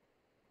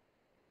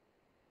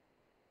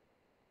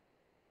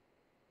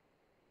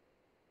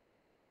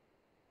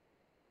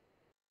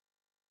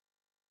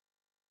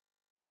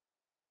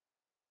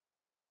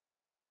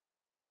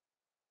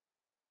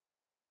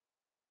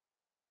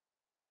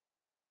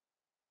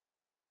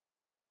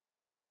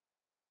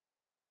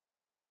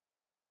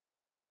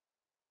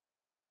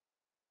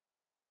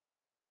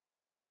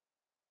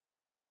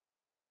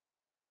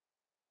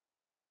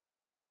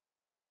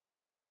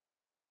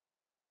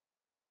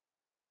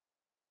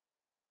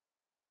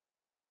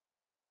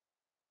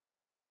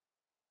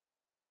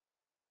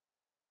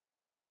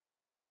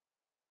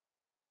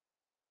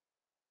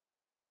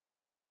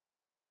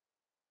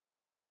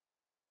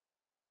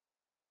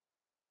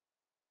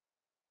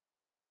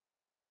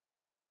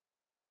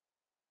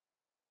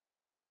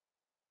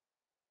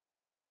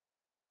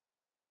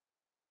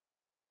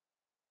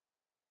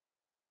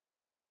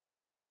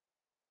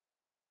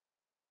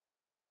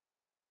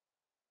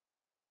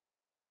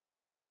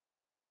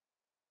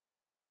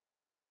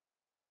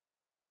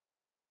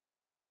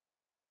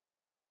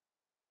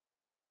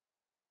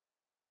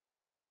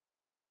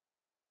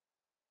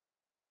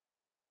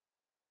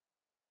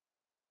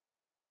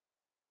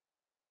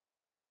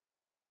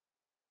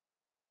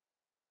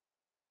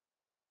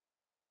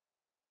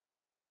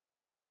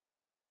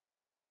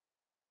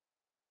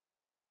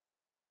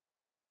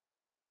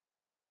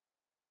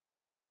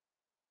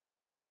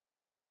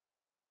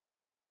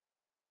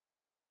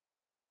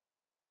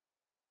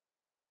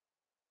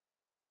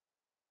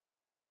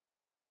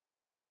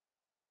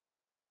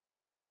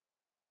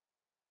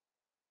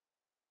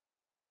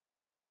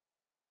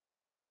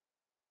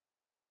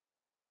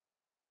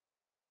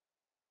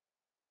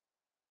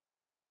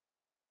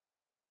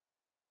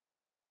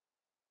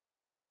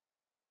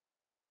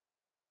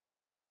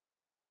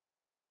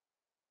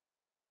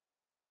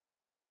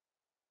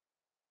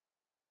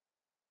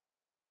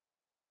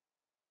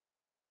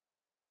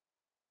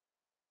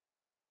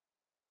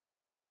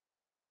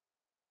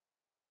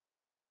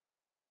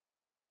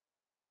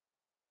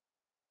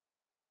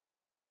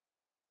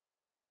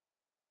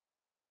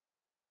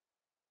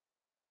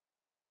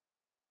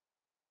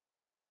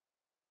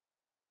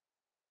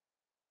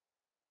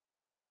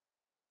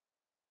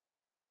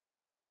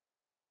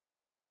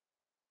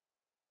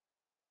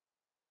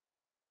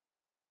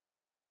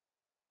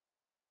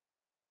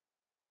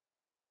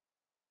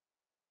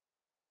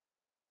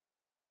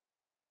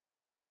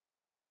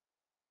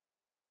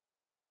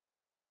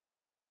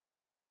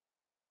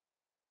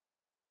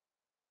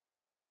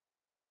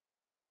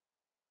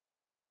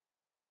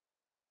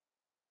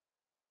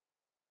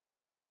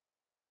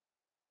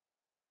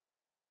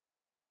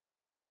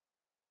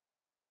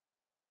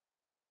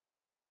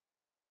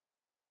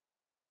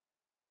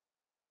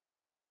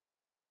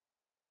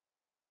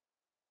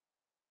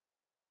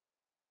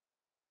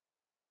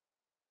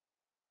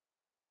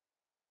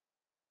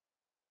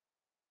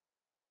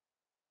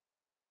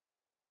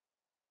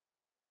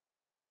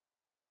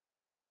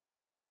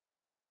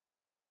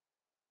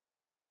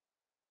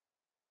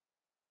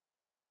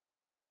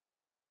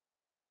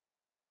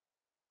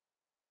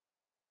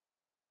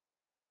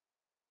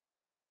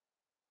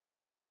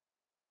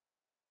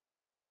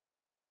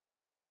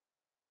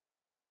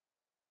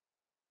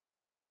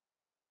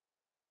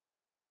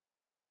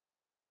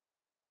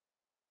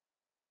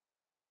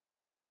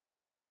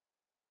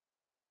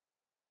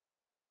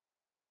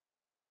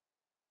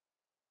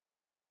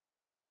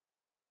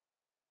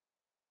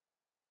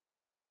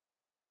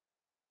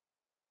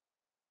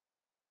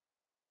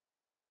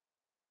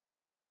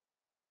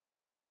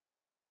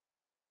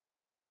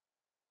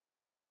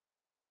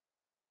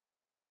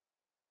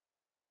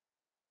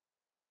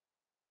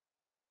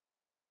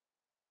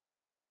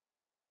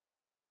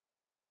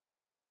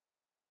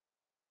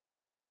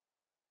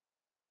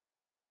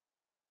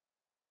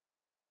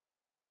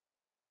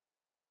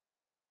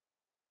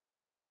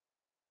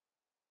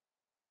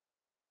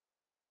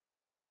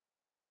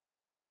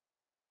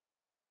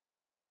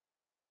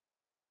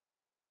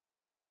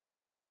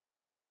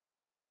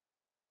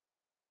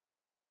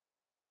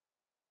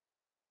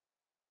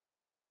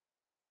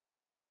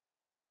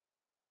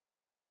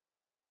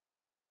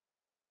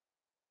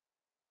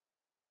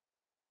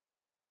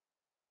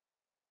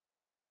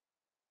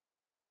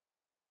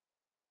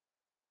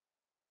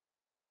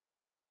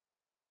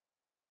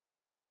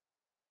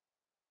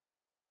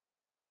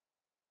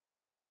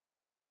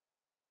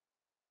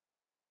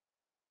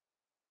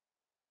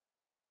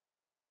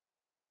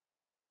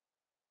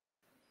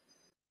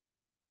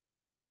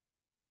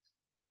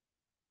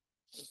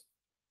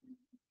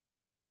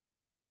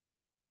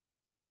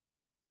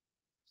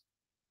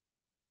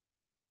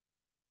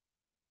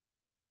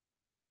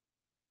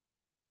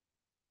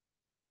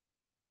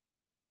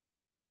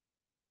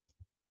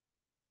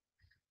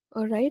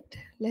 All right,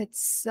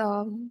 let's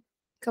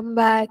come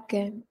back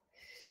and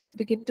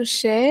begin to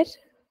share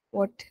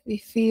what we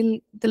feel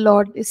the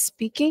Lord is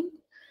speaking.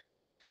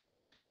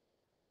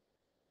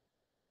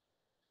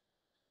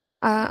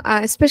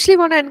 I especially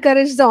want to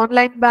encourage the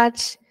online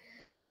batch.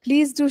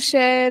 Please do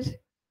share.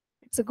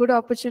 It's a good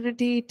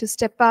opportunity to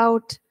step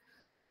out.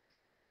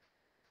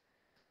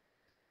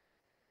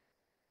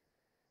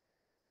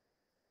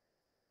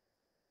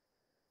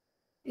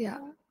 Yeah.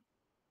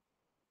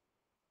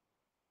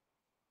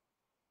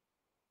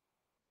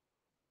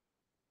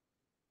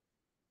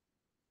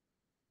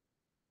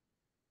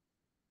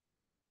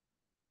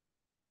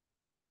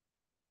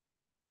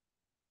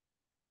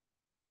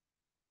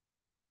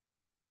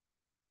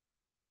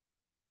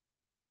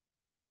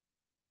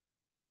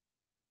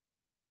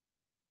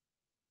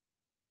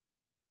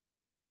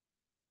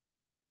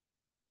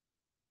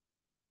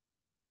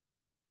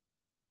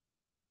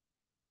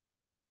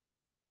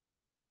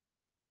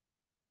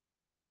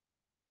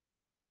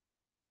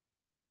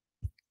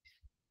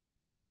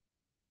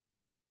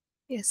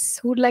 Yes.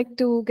 Who'd like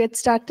to get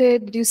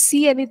started? Did you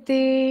see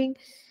anything?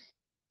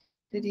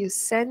 Did you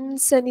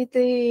sense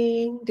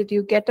anything? Did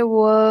you get a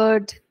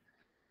word?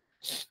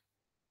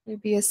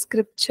 Maybe a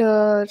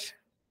scripture?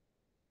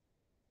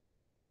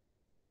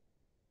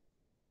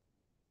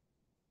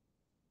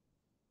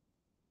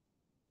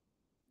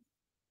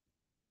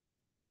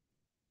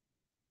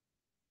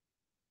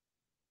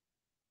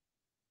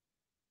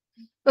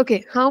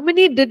 Okay. How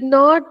many did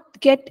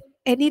not get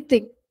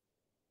anything?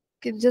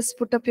 You can just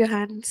put up your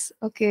hands.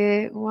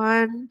 Okay.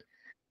 One.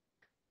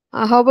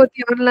 How about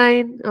the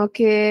online?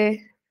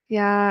 Okay.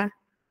 Yeah.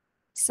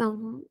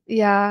 Some.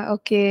 Yeah.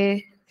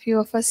 Okay. Few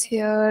of us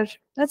here.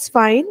 That's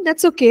fine.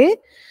 That's okay.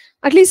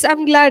 At least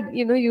I'm glad,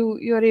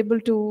 you are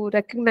able to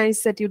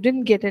recognize that you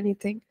didn't get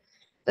anything.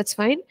 That's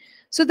fine.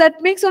 So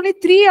that makes only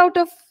 3 out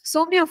of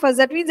so many of us.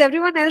 That means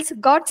everyone else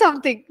got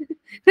something.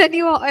 Then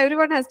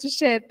everyone has to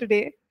share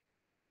today.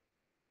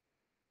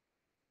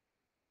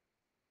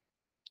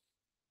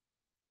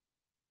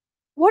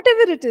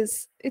 Whatever it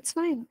is, it's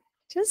fine.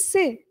 Just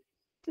say.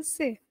 Just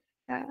say.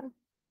 Yeah.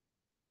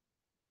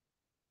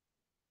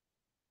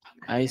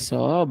 I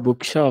saw a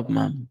bookshop,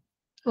 ma'am.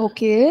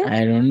 Okay.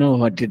 I don't know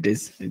what it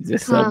is. It's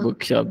just a Huh.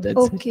 bookshop.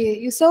 That's it. Okay.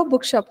 You saw a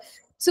bookshop.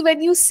 So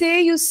when you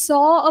say you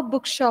saw a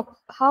bookshop,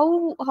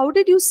 how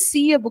did you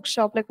see a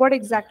bookshop? Like what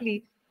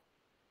exactly?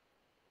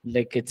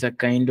 Like it's a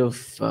kind of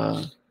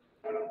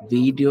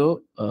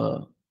video,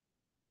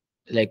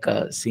 like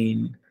a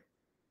scene.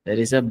 There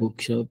is a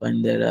bookshop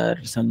and there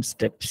are some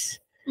steps,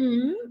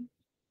 Hmm.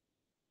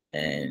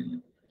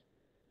 and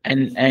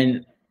and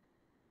and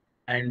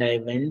and I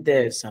went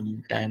there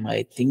sometime.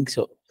 I think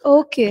so. I'm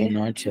Okay.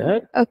 not sure,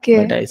 but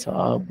Okay. I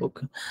saw a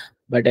book,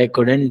 but I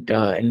couldn't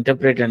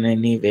interpret in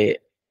any way.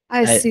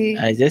 I see.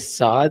 I just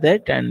saw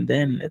that and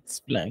then it's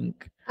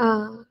blank.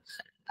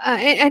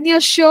 And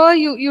you're sure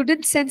you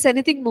didn't sense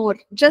anything more,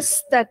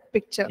 just that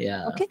picture.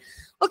 Yeah.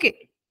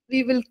 Okay,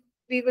 we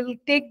will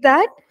take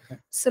that.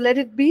 So let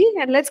it be,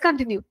 and let's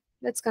continue.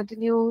 Let's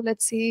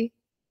see.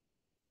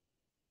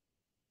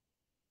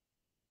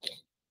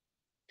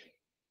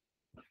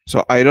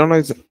 So I don't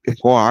know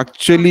for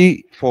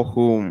actually for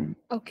whom.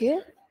 Okay.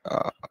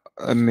 Uh,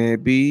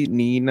 Maybe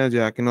Nina,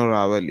 Jackin, or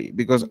Ravali.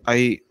 Because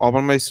I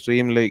opened my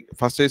stream like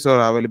first I saw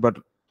Ravali, but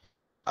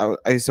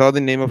I saw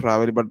the name of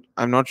Ravali, but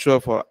I'm not sure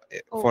for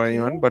Okay.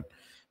 anyone. But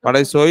what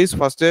I saw is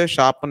first a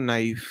sharpened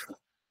knife.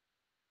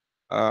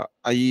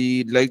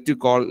 I like to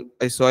call.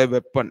 I saw a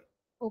weapon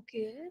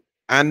Okay.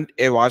 and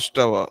a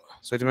watchtower.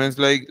 So it means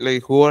like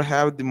whoever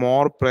have the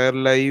more prayer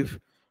life,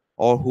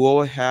 or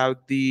whoever have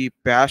the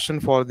passion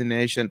for the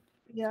nation,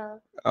 Yeah.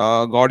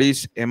 God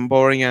is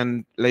empowering,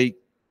 and like,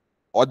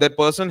 or that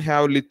person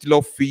have little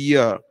of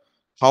fear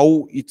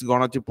how it's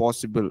gonna be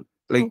possible.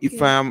 Like if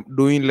Okay. I am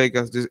doing like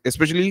this,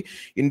 especially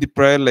in the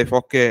prayer life,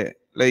 okay,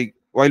 like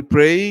while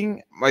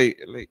praying, my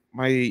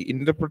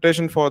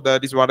interpretation for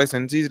that is what I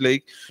sense is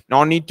like,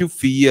 no need to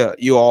fear,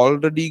 you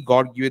already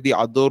God give you the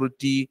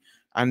authority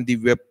and the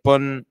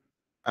weapon,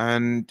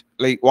 and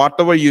like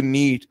whatever you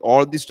need,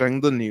 all the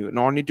strengthen you,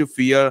 no need to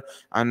fear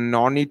and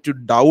no need to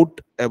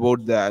doubt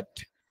about that.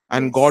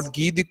 And Yes. God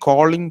give the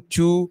calling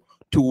to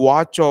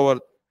watch over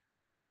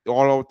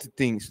all of the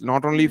things,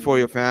 not only for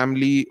your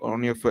family,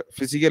 on your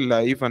physical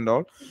life and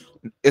all.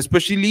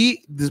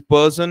 Especially this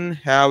person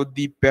have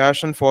the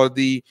passion for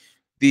the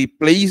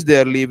place they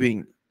are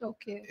living,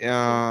 Okay.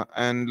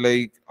 and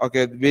like,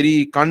 okay,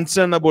 very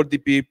concerned about the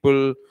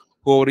people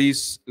who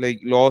is like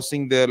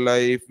losing their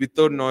life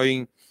without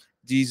knowing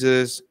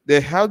Jesus. They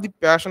have the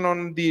passion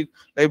on the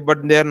life,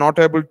 but they are not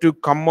able to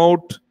come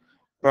out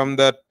from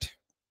that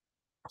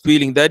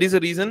feeling. That is the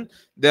reason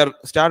they are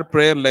start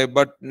prayer life,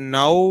 but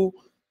now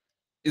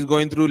is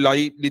going through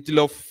like little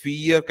of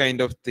fear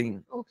kind of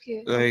thing.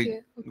 Okay. Like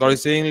Okay. God Okay.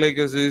 is saying like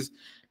this is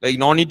like,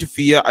 no need to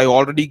fear, I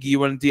already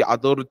given the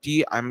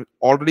authority, I'm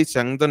already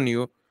strengthened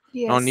you,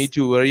 no Yes. need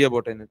to worry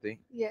about anything.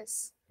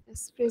 Yes.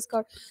 Yes. Praise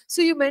God.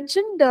 So you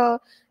mentioned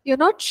you're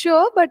not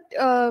sure, but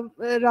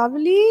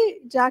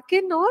Ravali,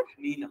 Jackin, or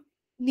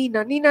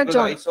Nina Because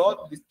John. I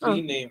saw these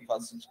three names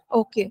first.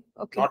 Okay,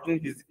 okay. Not in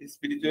his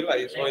spiritual,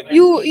 I saw in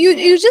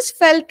You just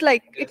felt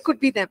like it Yes. could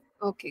be them.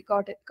 Okay,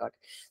 got it.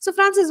 So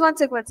Francis, one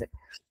sec.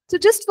 So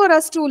just for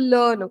us to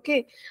learn,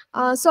 okay.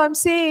 So I'm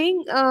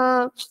saying,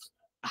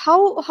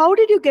 how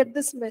did you get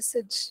this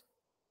message?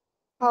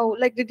 How,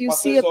 like, did you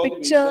First see I a saw the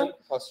picture? vision.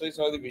 First I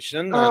saw the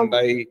vision, Uh,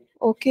 and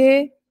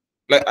Okay.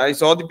 I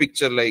saw the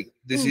picture, like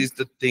this is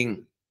the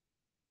thing,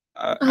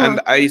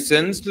 and I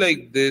sensed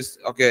like this.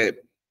 Okay,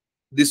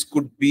 this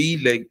could be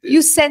like this.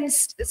 You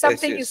sensed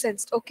something. You yes.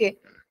 sensed. Okay,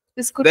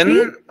 this could Then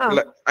be.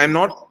 like, I'm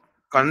not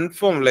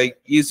confirmed. Like,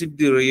 is it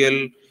the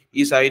real?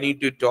 Is I need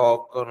to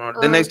talk or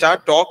not? Then I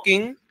start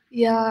talking.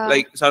 Yeah.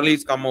 Like suddenly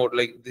it's come out.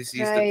 Like this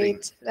is the thing.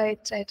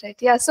 Right.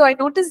 Yeah. So I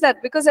noticed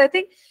that because I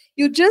think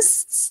you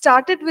just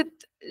started with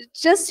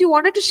you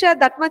wanted to share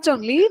that much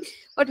only,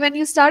 but when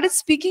you started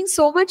speaking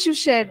so much, you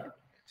shared.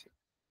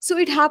 So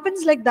it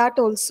happens like that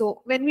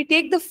also. When we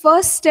take the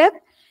first step,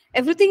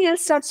 everything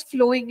else starts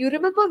flowing. You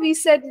remember we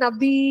said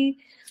Nabi,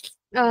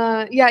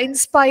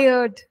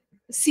 inspired,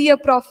 see a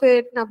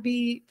prophet,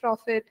 Nabi,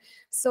 prophet.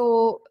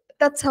 So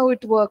that's how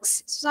it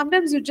works.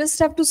 Sometimes you just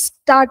have to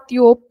start.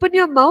 You open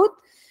your mouth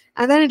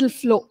and then it'll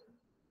flow.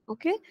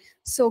 Okay.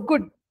 So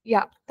good.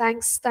 Yeah.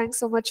 Thanks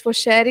so much for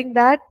sharing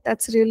that.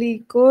 That's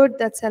really good.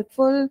 That's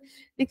helpful.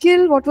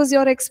 Nikhil, what was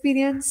your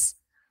experience?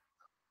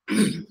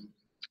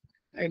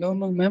 I don't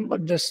know, ma'am,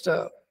 but just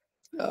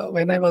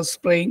when I was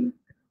praying,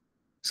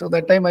 so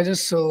that time I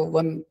just saw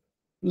one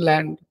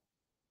land.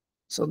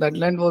 So that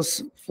land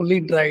was fully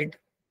dried.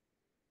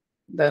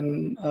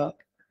 Then,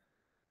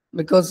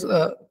 because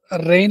a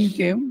rain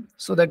came,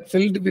 so that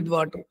filled with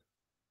water.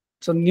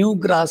 So new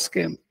grass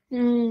came.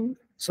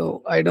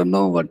 So I don't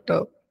know what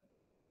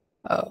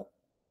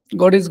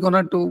God is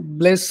gonna to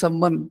bless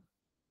someone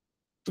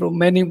through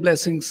many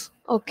blessings.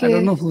 Okay. I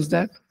don't know who's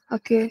that,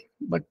 Okay.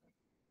 but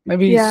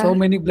maybe Yeah. so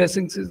many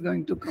blessings is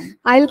going to come.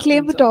 I'll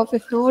claim it off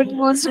if no one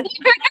wants to.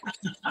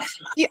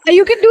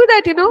 You can do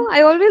that,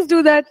 I always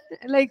do that.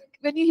 Like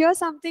when you hear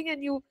something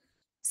and you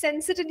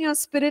sense it in your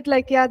spirit,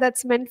 like, yeah,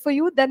 that's meant for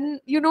you, then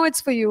you know it's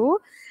for you.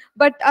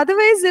 But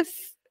otherwise,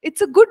 if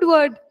it's a good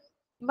word,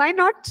 why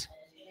not?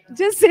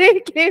 Just say,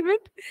 claim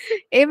it.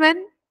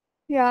 Amen.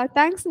 Yeah,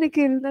 thanks,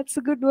 Nikhil. That's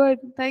a good word.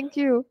 Thank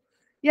you.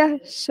 Yeah,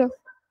 sure.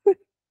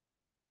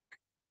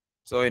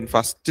 So in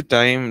first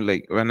time,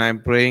 like when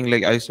I'm praying,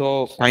 like I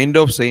saw kind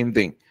of same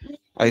thing.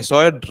 I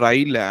saw a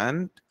dry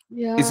land.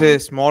 Yeah. It's a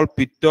small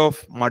pit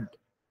of mud.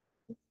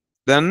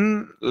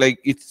 Then like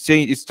it's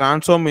changed. It's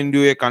transformed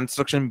into a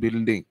construction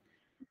building.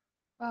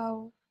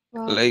 Wow.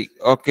 Like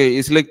okay,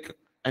 it's like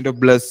kind of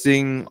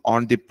blessing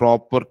on the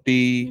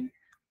property,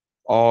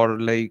 or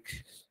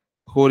like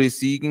who is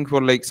seeking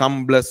for like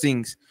some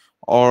blessings,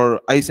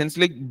 or I sense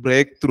like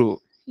breakthrough.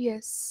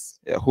 Yes.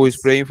 Who is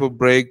praying for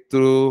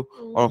breakthrough,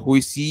 or who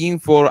is seeing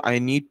for I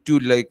need to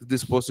like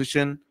this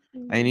position,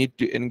 I need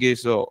to engage.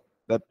 So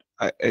that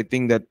I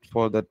think that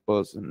for that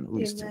person who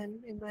is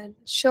Amen.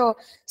 Sure.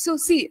 So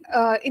see,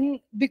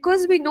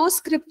 because we know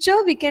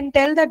scripture, we can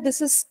tell that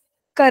this is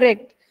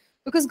correct.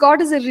 Because God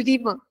is a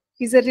redeemer.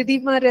 He's a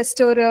redeemer,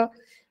 restorer,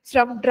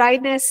 from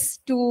dryness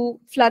to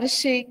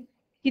flourishing.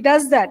 He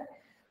does that.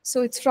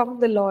 So it's from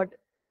the Lord.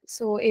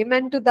 So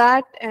amen to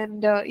that.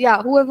 And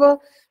whoever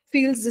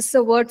feels this is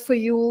a word for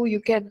you, you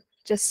can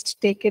just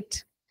take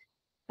it.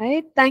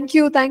 Right? Thank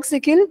you. Thanks,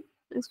 Nikhil.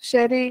 Thanks for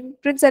sharing.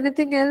 Prince,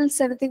 anything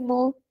else? Anything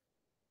more?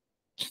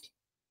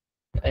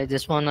 I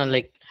just wanna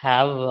like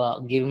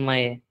have give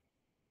my,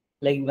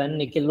 like when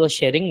Nikhil was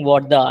sharing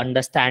what the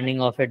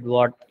understanding of it,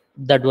 what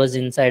that was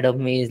inside of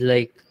me is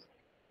like,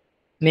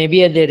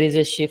 maybe there is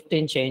a shift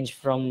in change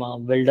from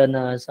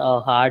wilderness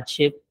or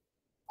hardship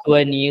to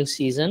a new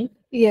season.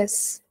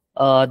 Yes.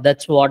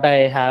 That's what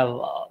I have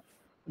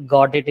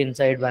got it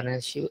inside when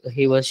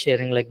he was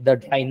sharing, like the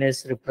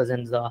dryness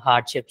represents the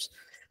hardships,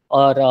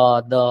 or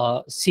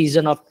the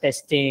season of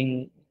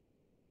testing,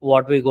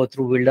 what we go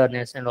through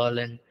wilderness and all.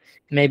 And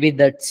maybe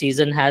that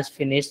season has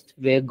finished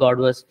where God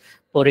was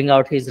pouring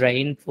out his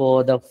rain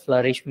for the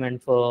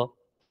flourishment, for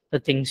the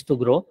things to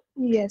grow.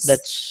 Yes.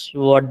 That's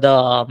what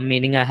the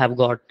meaning I have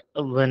got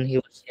when he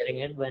was sharing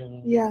it.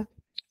 When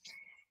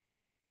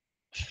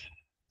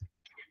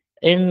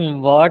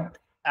in what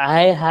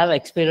I have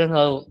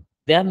experienced,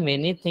 there are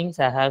many things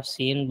I have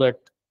seen, but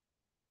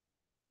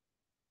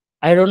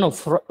I don't know.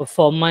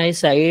 For my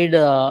side,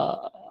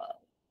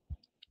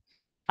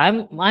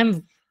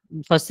 I'm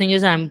first thing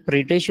is I'm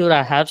pretty sure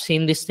I have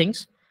seen these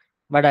things,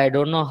 but I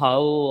don't know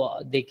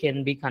how they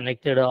can be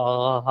connected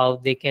or how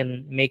they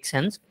can make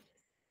sense.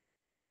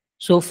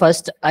 So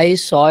first I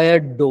saw a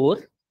door.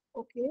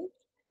 Okay.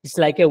 It's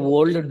like a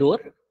old door,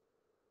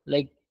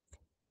 like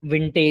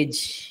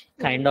vintage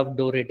kind of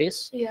door it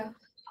is. Yeah.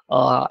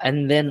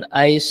 And then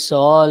I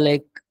saw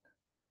like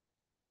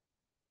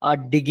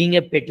digging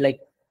a pit, like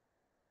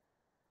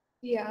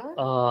Yeah.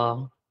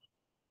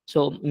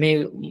 so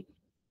may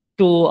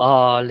to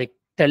like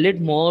tell it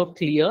more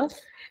clear,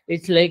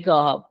 it's like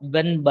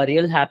when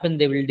burial happen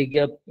they will dig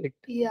a pit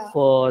Yeah.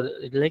 for,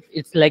 like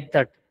it's like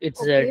that.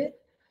 It's Okay.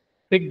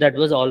 pit that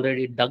was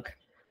already dug.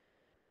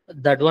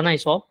 That one I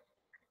saw,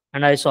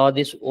 and I saw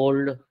this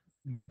old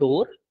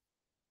door,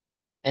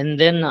 and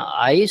then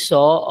I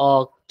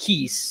saw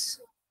keys.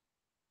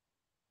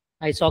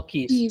 I saw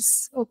keys.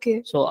 Keys.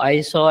 Okay. So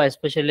I saw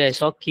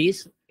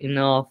keys in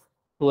a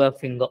to a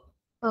finger.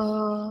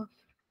 Uh,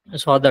 I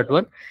saw that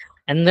one,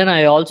 and then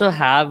I also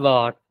have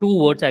two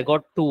words. I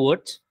got two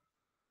words.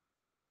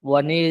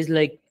 One is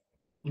like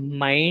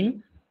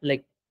mind,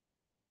 like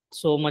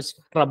so much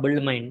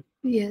troubled mind,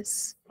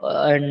 yes.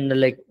 and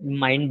like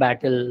mind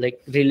battle,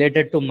 like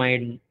related to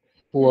mind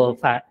who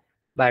are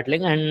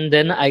battling. And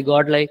then I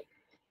got like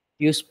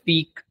you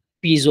speak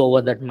peace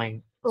over that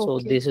mind. So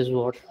Okay. this is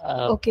what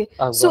Okay.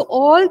 I've So got.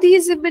 all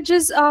these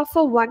images are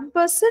for one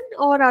person,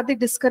 or are they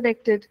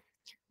disconnected?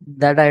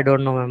 That I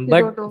don't know, ma'am. You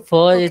But don't know.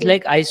 for it's Okay.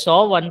 like I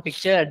saw one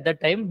picture at the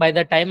time. By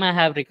the time I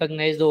have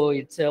recognized, oh,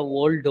 it's a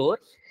old door,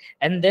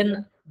 and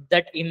then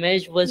that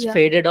image was Yeah.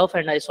 faded off,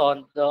 and I saw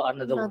the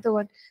another one. Another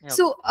one. Yeah.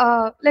 So,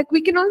 like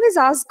we can always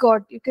ask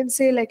God. You can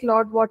say, like,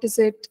 Lord, what is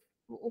it?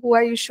 Who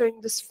are you showing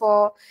this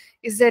for?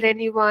 Is there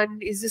anyone?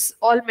 Is this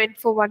all meant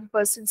for one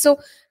person? So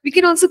we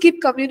can also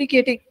keep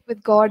communicating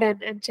with God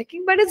and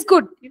checking. But it's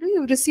good.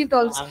 You've received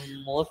all.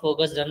 I'm more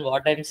focused on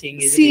what I'm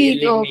seeing is Seeing,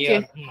 really me or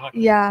okay. not.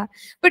 Yeah.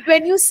 But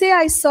when you say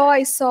I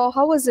saw,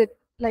 how was it?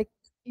 Like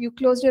you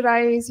closed your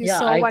eyes, you Yeah,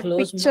 saw one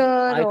picture,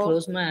 I or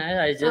closed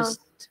my eyes. I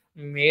just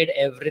made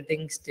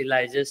everything still.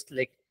 I just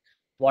like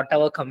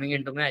whatever coming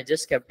into me, I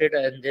just kept it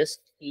and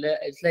just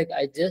it's like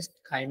I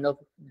just kind of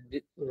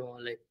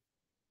like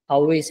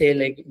how we say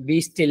like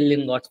be still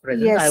in God's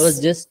presence. I was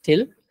yes. just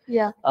still.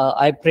 Yeah.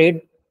 I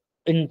prayed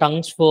in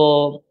tongues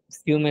for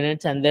few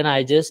minutes, and then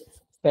I just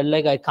felt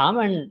like I calm.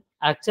 And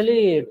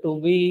actually, to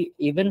be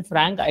even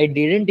frank, I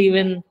didn't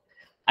even.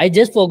 I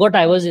just forgot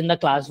I was in the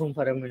classroom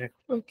for a minute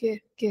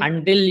Okay. Okay.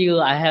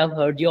 until I have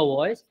heard your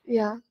voice.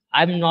 Yeah.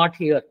 I'm not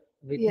here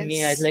with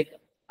me. Yes.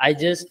 I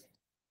just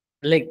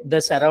like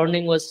the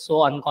surrounding was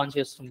so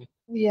unconscious to me.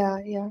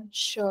 Yeah.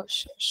 Sure.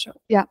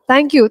 Yeah.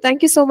 Thank you.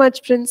 Thank you so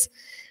much, Prince.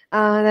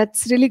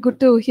 That's really good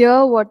to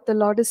hear what the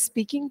Lord is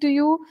speaking to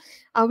you.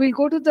 We'll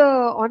go to the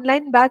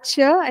online batch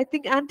here. I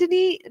think,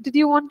 Anthony, did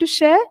you want to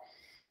share?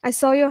 I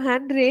saw your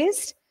hand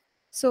raised.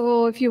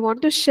 So if you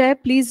want to share,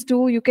 please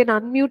do. You can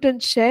unmute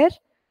and share.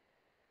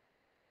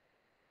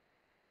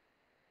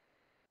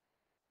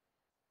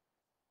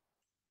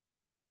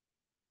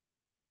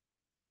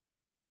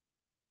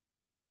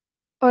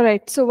 All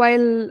right. So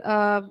while,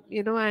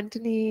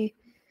 Anthony,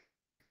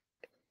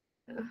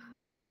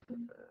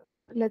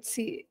 let's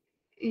see.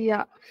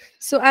 Yeah.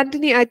 So,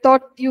 Anthony, I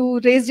thought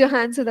you raised your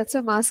hand, so that's why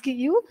I'm asking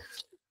you.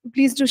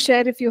 Please do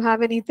share if you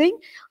have anything.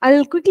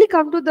 I'll quickly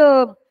come to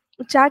the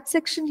chat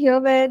section here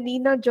where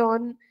Nina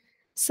John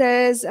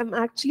says, I'm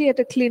actually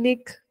at a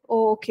clinic.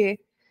 Oh, okay.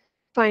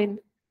 Fine.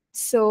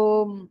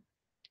 So,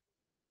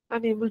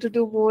 unable to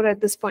do more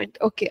at this point.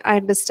 Okay, I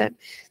understand.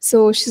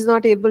 So, she's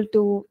not able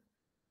to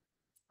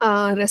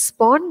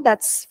respond.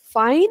 That's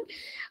fine.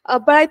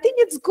 But I think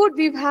it's good.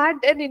 We've had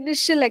an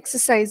initial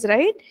exercise,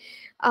 right?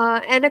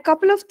 And a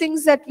couple of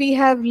things that we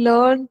have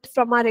learned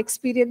from our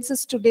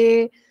experiences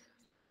today.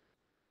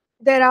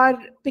 There are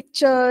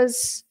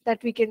pictures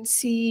that we can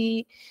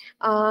see,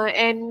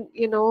 and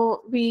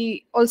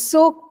we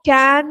also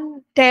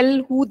can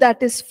tell who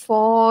that is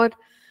for.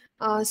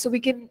 So we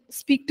can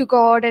speak to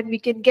God and we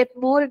can get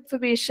more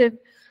information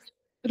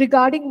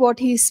regarding what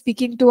He is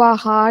speaking to our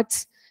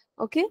hearts.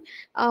 Okay.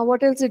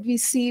 What else did we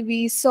see?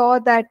 We saw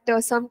that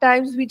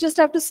sometimes we just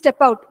have to step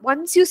out.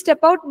 Once you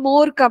step out,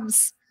 more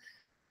comes.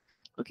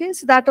 Okay,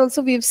 so that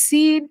also we've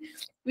seen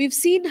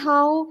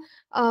how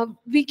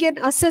we can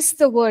assess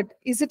the word.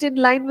 Is it in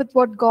line with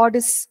what God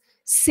is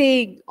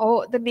saying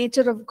or the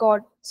nature of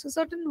God? So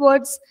certain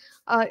words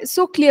is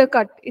so clear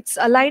cut, it's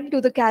aligned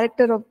to the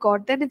character of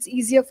God, then it's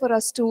easier for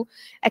us to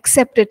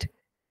accept it,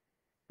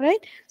 right?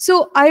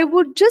 So I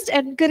would just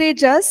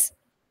encourage us,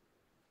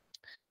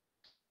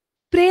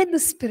 pray in the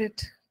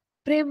Spirit,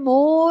 pray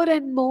more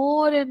and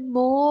more and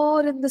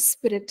more in the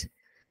Spirit.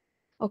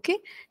 Okay,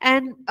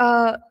 and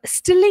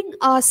stilling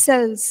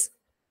ourselves,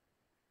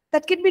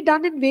 that can be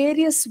done in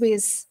various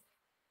ways.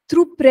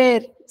 Through prayer.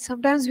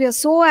 Sometimes we are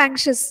so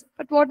anxious,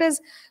 but what does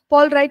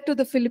Paul write to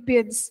the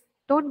Philippians?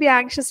 Don't be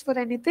anxious for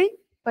anything,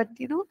 but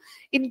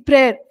in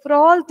prayer, for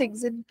all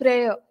things, in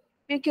prayer,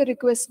 make your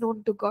requests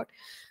known to God.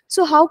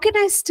 So how can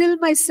I still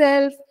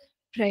myself?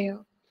 Prayer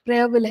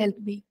will help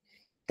me.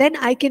 Then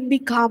I can be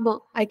calmer,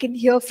 I can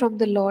hear from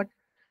the Lord.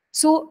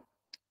 So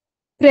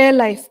prayer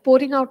life,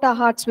 pouring out our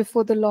hearts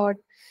before the Lord,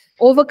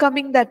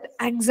 overcoming that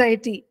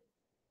anxiety,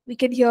 we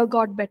can hear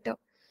God better.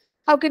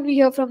 How can we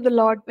hear from the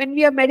Lord? When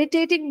we are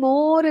meditating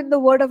more in the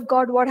Word of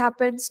God, what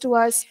happens to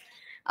us?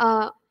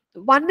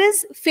 One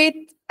is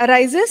faith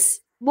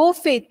arises, more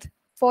faith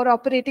for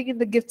operating in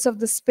the gifts of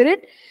the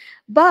Spirit.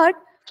 But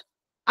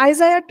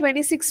Isaiah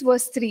 26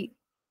 verse 3,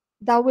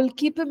 thou will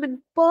keep him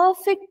in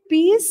perfect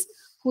peace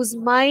whose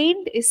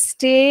mind is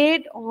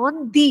stayed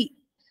on thee.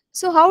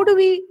 So how do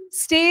we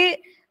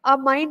stay our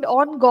mind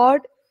on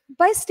God?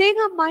 By staying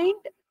our mind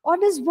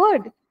on His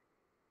Word.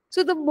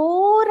 So the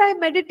more I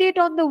meditate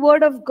on the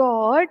word of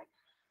God,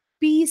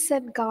 peace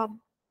and calm,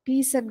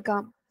 peace and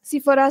calm. See,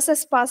 for us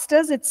as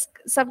pastors, it's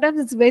sometimes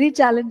it's very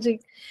challenging.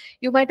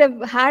 You might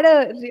have had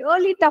a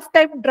really tough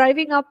time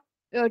driving up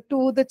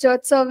to the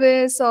church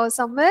service or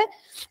somewhere,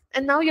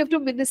 and now you have to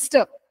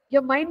minister.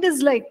 Your mind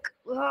is like,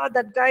 "Ah,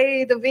 that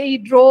guy, the way he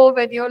drove,"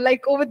 and you're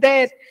like over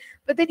there.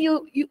 But then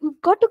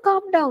you've got to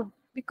calm down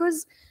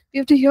because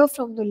you have to hear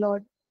from the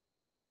Lord,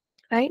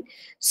 right?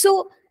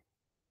 So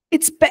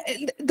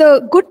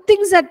the good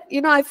things that,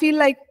 I feel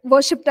like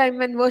worship time,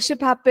 when worship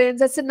happens,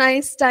 that's a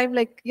nice time,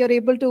 like you're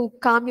able to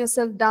calm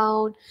yourself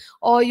down,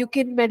 or you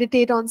can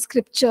meditate on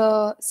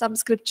scripture, some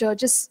scripture,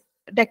 just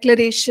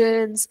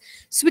declarations,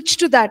 switch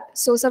to that.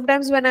 So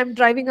sometimes when I'm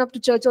driving up to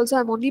church also,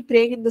 I'm only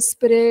praying in the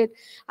spirit.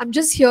 I'm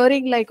just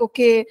hearing like,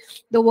 okay,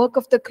 the work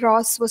of the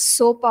cross was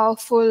so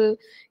powerful.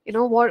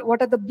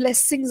 What are the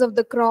blessings of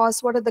the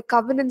cross, what are the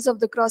covenants of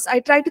the cross? I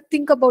try to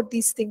think about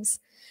these things.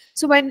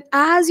 So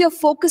as you're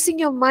focusing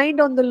your mind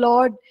on the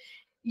Lord,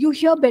 you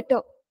hear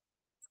better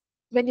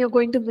when you're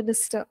going to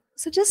minister.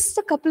 So just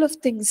a couple of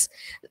things.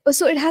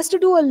 So it has to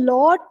do a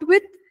lot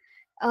with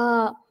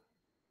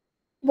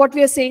what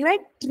we are saying,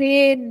 right?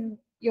 Train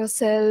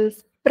yourself,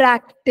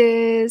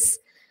 practice.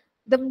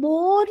 The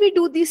more we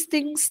do these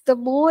things, the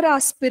more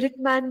our spirit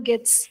man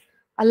gets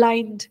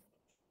aligned,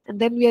 and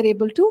then we are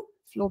able to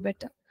flow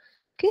better.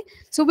 Okay.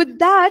 So with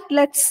that,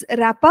 let's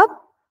wrap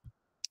up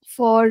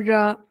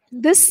for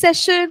this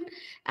session,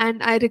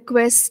 and I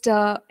request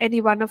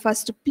any one of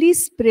us to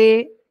please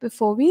pray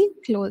before we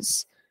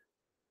close.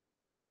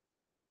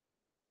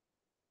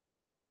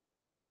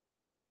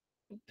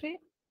 Pray.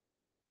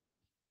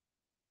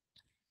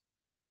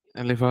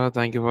 Heavenly Father,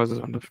 thank you for this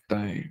wonderful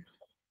time.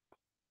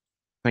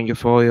 Thank you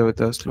for your with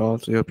us,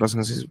 Lord. Your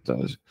presence is with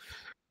us.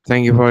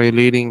 Thank you for your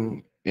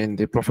leading in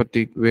the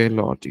prophetic way,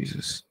 Lord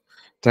Jesus.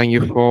 Thank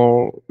you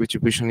for which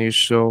vision you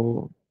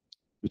show,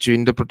 which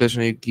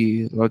interpretation you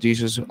give, Lord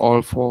Jesus,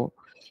 all for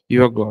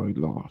your glory,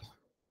 Lord.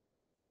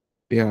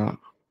 We are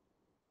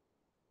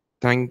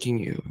thanking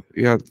you.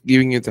 We are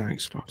giving you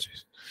thanks, Lord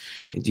Jesus.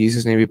 In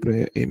Jesus' name we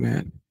pray.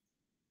 Amen.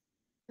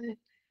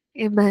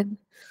 Amen.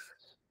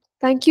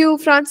 Thank you,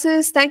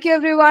 Francis. Thank you,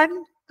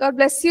 everyone. God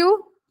bless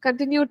you.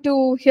 Continue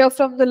to hear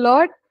from the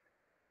Lord.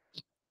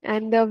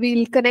 And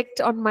we'll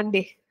connect on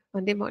Monday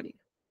morning.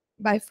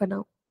 Bye for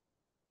now.